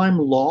time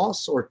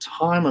loss or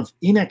time of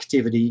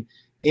inactivity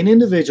in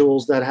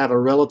individuals that have a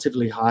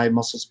relatively high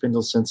muscle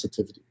spindle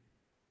sensitivity.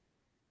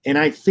 And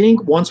I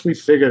think once we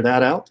figure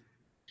that out,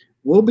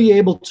 we'll be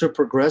able to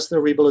progress their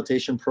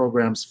rehabilitation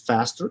programs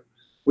faster.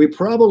 We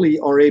probably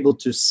are able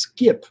to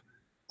skip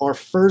our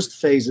first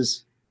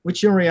phases,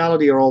 which in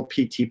reality are all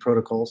PT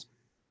protocols,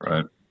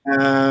 right,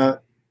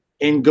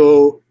 and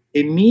go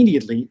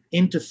immediately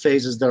into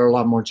phases that are a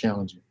lot more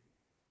challenging.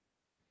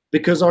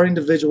 Because our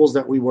individuals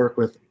that we work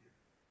with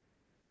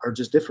are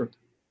just different.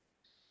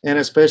 And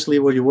especially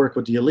when you work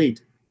with the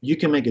elite, you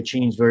can make a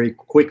change very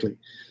quickly.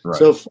 Right.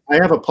 So if I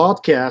have a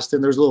podcast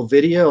and there's a little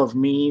video of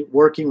me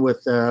working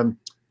with an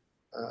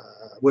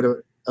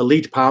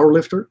elite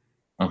powerlifter.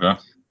 Okay.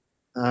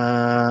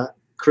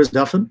 Chris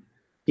Duffin.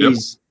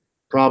 He's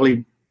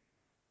probably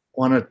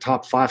one of the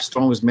top 5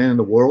 strongest men in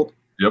the world.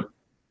 Yep.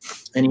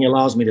 And he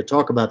allows me to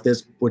talk about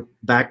this with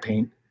back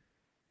pain.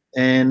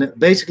 And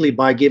basically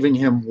by giving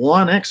him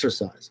one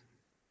exercise,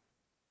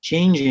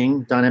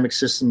 changing dynamic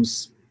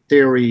systems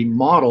theory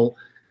model,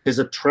 his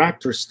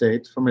attractor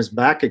state from his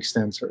back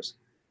extensors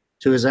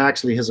to his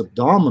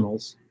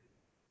abdominals,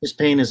 his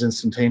pain is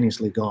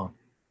instantaneously gone.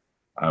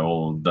 I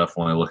will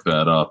definitely look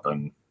that up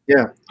and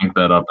link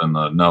that up in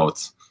the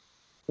notes.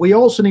 We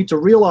also need to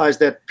realize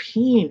that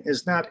pain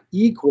is not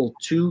equal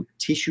to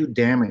tissue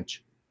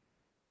damage.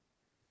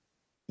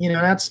 You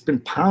know, that's been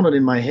pounded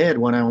in my head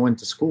when I went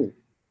to school,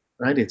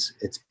 right? It's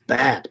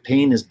bad.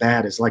 Pain is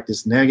bad. It's like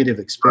this negative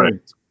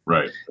experience.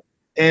 Right.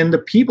 And the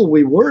people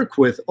we work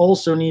with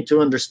also need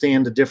to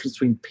understand the difference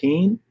between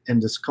pain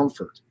and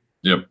discomfort.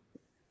 Yep.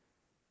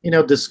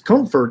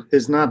 Discomfort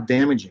is not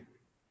damaging.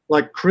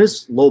 Like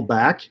Chris, low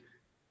back,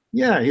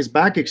 yeah, his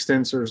back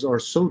extensors are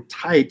so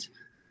tight,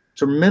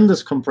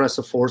 tremendous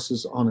compressive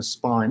forces on his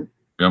spine.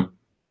 Yep.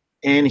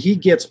 And he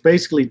gets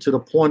basically to the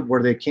point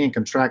where they can't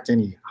contract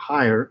any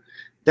higher.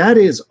 That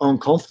is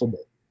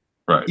uncomfortable.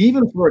 Right.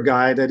 Even for a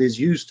guy that is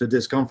used to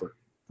discomfort.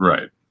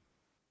 Right.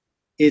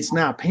 It's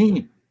not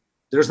pain.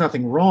 There's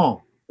nothing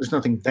wrong. There's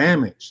nothing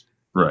damaged.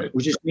 Right.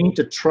 We just need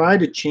to try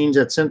to change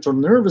that central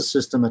nervous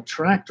system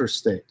attractor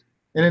state.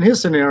 And in his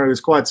scenario,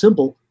 it's quite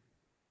simple,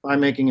 by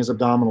making his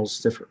abdominals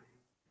stiffer.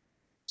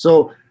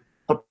 So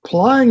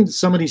applying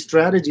some of these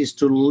strategies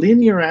to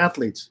linear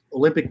athletes,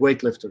 Olympic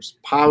weightlifters,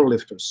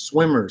 powerlifters,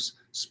 swimmers,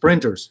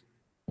 sprinters,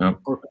 Yep.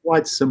 are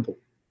quite simple.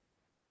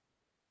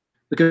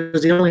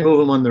 Because they only move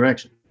in one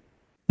direction.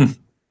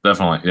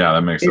 Definitely. Yeah,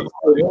 that makes It's sense.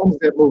 the ones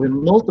that move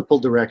in multiple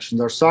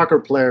directions. Our soccer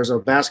players, our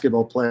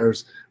basketball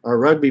players, our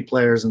rugby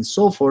players, and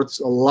so forth. It's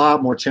a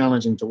lot more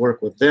challenging to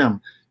work with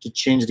them to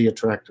change the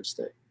attractor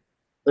state.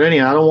 But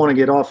anyhow, I don't want to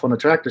get off on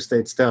attractor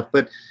state stuff,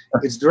 but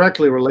it's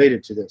directly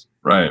related to this.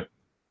 Right.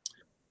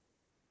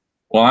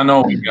 Well, I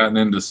know we've gotten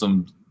into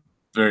some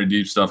very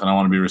deep stuff, and I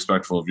want to be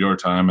respectful of your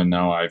time. And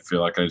now I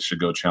feel like I should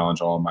go challenge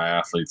all of my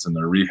athletes in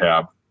their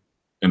rehab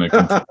in a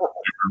completely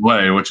different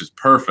way, which is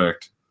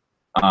perfect.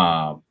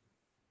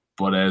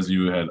 But as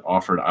you had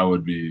offered, I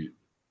would be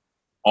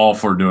all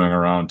for doing a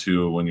round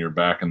two when you're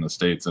back in the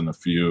States in a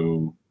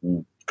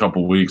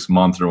couple weeks,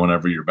 month, or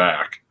whenever you're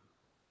back.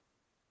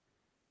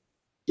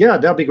 Yeah,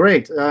 that'd be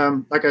great.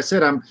 Like I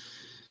said, I'm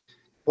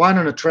going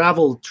on a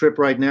travel trip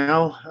right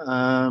now.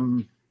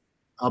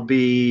 I'll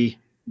be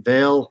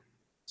Vail,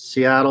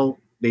 Seattle,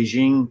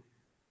 Beijing,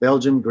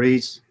 Belgium,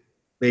 Greece,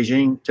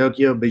 Beijing,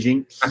 Tokyo,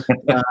 Beijing.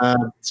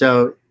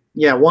 So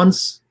yeah,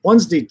 once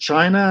the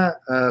China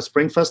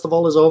Spring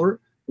Festival is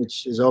over,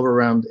 which is over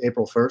around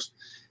April 1st,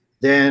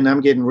 then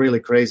I'm getting really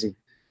crazy.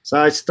 So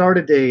I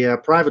started a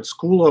private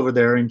school over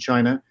there in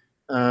China,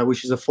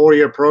 which is a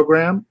 4-year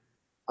program.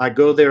 I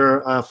go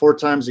there 4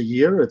 times a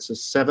year. It's a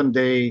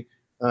 7-day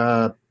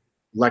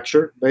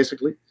lecture,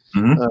 basically,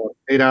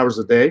 8 hours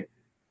a day.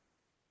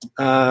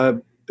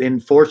 Been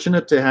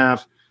fortunate to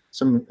have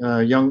some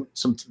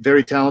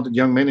very talented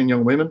young men and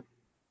young women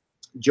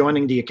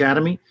joining the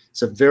academy.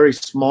 It's a very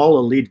small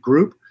elite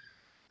group,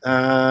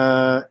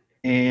 and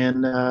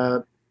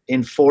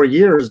in 4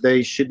 years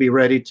they should be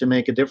ready to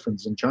make a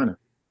difference in China.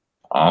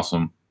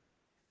 Awesome.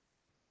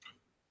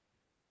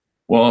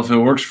 Well, if it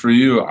works for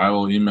you, I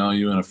will email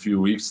you in a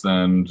few weeks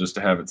then, just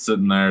to have it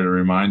sitting there to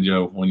remind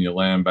you when you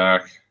land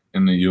back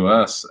in the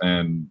U.S.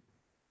 And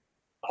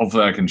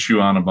hopefully I can chew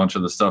on a bunch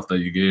of the stuff that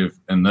you gave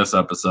in this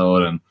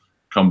episode and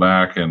come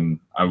back. And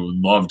I would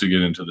love to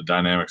get into the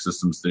dynamic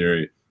systems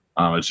theory.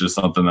 It's just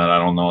something that I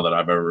don't know that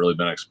I've ever really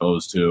been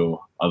exposed to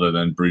other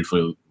than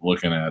briefly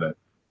looking at it.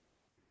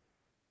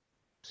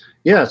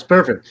 Yeah, it's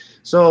perfect.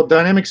 So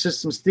dynamic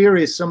systems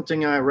theory is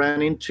something I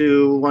ran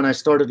into when I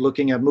started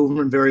looking at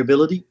movement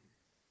variability.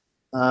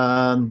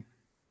 The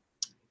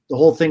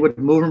whole thing with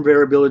movement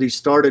variability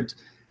started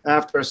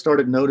after I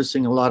started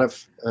noticing a lot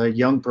of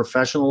young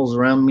professionals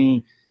around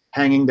me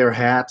hanging their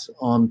hat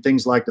on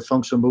things like the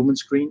functional movement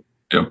screen.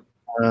 Yep.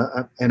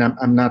 And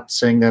I'm not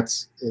saying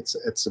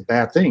it's a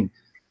bad thing,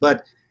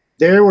 but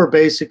they were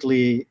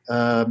basically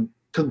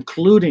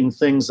concluding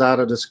things out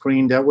of the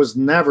screen that was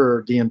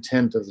never the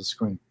intent of the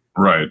screen.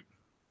 Right.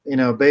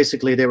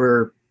 Basically they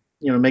were,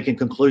 making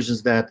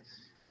conclusions that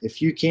if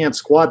you can't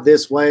squat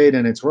this way,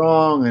 then it's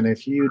wrong. And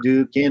if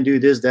you can't do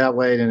this that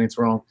way, then it's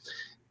wrong.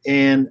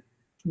 And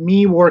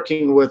me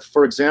working with,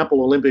 for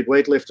example, Olympic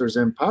weightlifters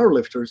and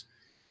powerlifters,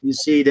 you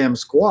see them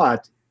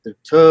squat, they're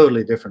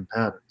totally different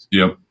patterns.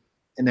 Yep.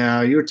 And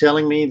now you're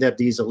telling me that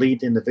these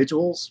elite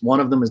individuals, one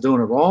of them is doing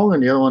it wrong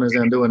and the other one is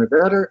then doing it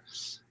better.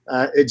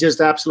 It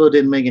just absolutely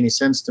didn't make any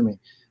sense to me.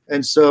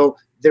 And so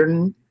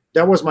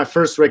that was my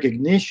first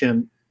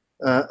recognition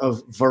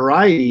of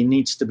variety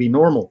needs to be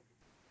normal.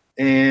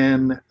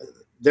 And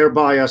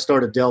thereby I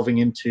started delving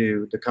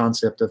into the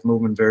concept of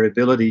movement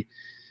variability,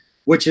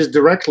 which is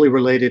directly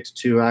related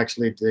to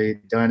actually the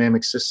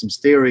dynamic systems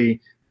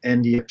theory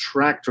and the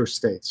attractor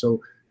state.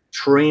 So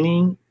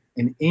training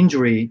and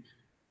injury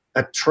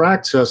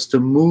attracts us to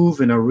move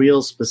in a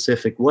real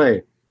specific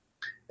way.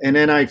 And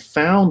then I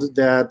found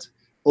that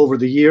over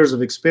the years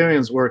of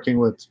experience working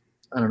with,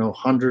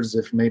 hundreds,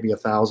 if maybe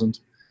 1,000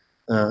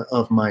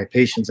 of my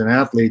patients and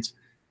athletes,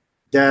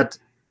 that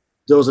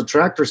those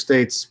attractor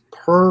states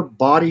per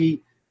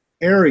body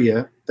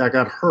area that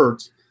got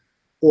hurt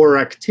or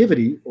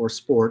activity or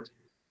sport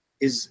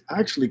is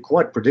actually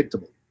quite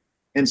predictable.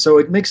 And so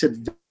it makes it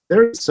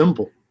very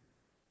simple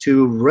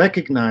to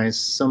recognize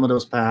some of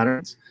those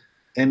patterns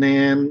and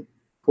then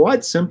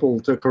quite simple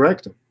to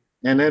correct them.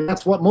 And then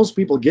that's what most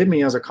people give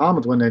me as a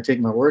comment when they take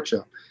my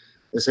workshop.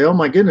 They say, oh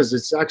my goodness,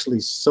 it's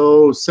actually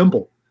so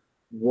simple.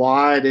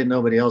 Why did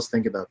nobody else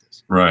think about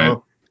this? Right.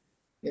 Well,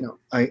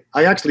 I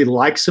actually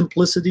like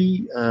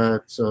simplicity.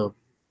 So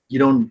you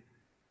don't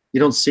You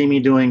don't see me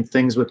doing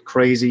things with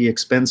crazy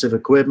expensive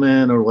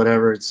equipment or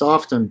whatever. It's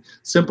often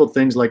simple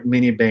things like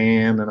mini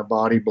band and a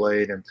body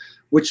blade, and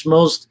which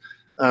most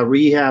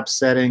rehab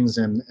settings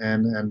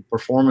and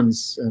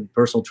performance and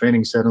personal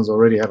training settings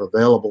already have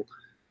available.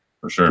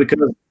 For sure.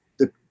 Because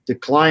the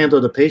client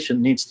or the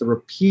patient needs to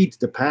repeat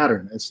the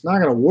pattern. It's not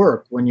going to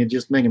work when you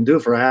just make them do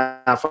it for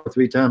a half or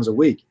 3 times a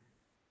week.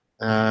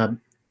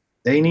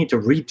 They need to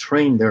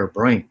retrain their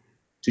brain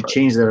to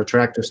change their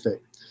attractor state.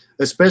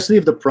 Especially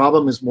if the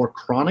problem is more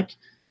chronic,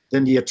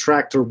 then the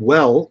attractor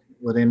well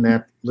within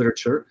that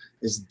literature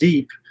is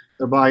deep,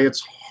 thereby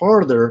it's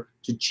harder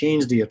to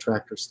change the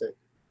attractor state.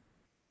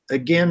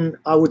 Again,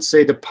 I would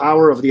say the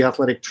power of the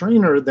athletic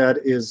trainer that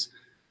is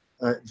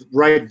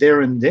right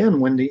there and then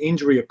when the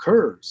injury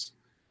occurs,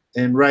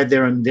 and right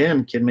there and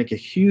then can make a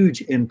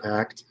huge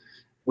impact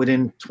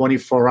within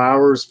 24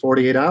 hours,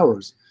 48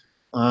 hours.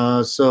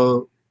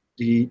 So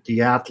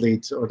the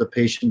athlete or the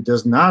patient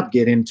does not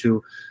get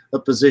into a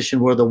position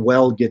where the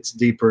well gets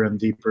deeper and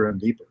deeper and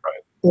deeper,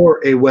 right, or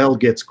a well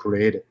gets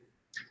created.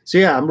 So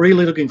yeah, I'm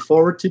really looking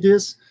forward to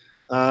this.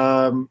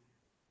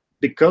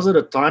 Because of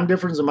the time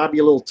difference, it might be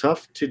a little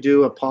tough to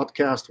do a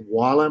podcast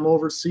while I'm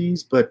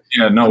overseas, but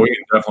yeah, no, we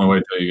can definitely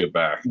wait till you get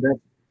back.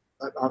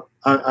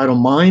 I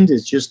don't mind.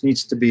 It just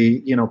needs to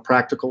be,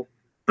 practical.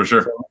 For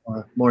sure.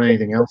 More than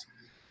anything else.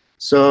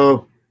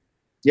 So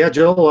yeah,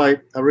 Joel, I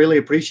really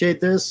appreciate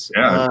this.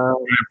 Yeah, I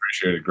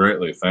appreciate it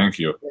greatly. Thank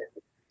you.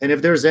 And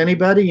if there's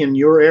anybody in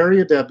your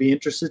area that'd be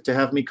interested to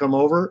have me come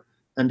over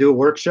and do a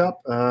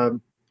workshop,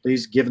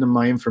 please give them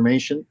my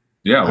information.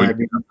 Yeah, I'd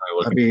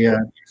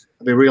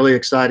be really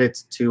excited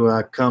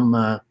to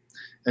come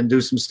and do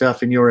some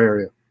stuff in your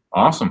area.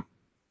 Awesome.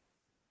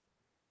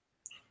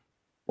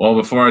 Well,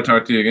 before I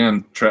talk to you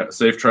again,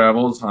 safe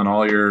travels on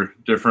all your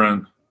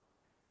different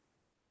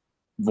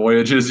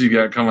voyages you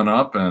got coming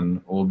up,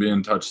 and we'll be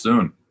in touch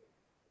soon.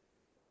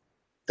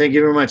 Thank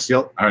you very much,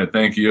 Joe. All right,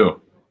 thank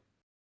you.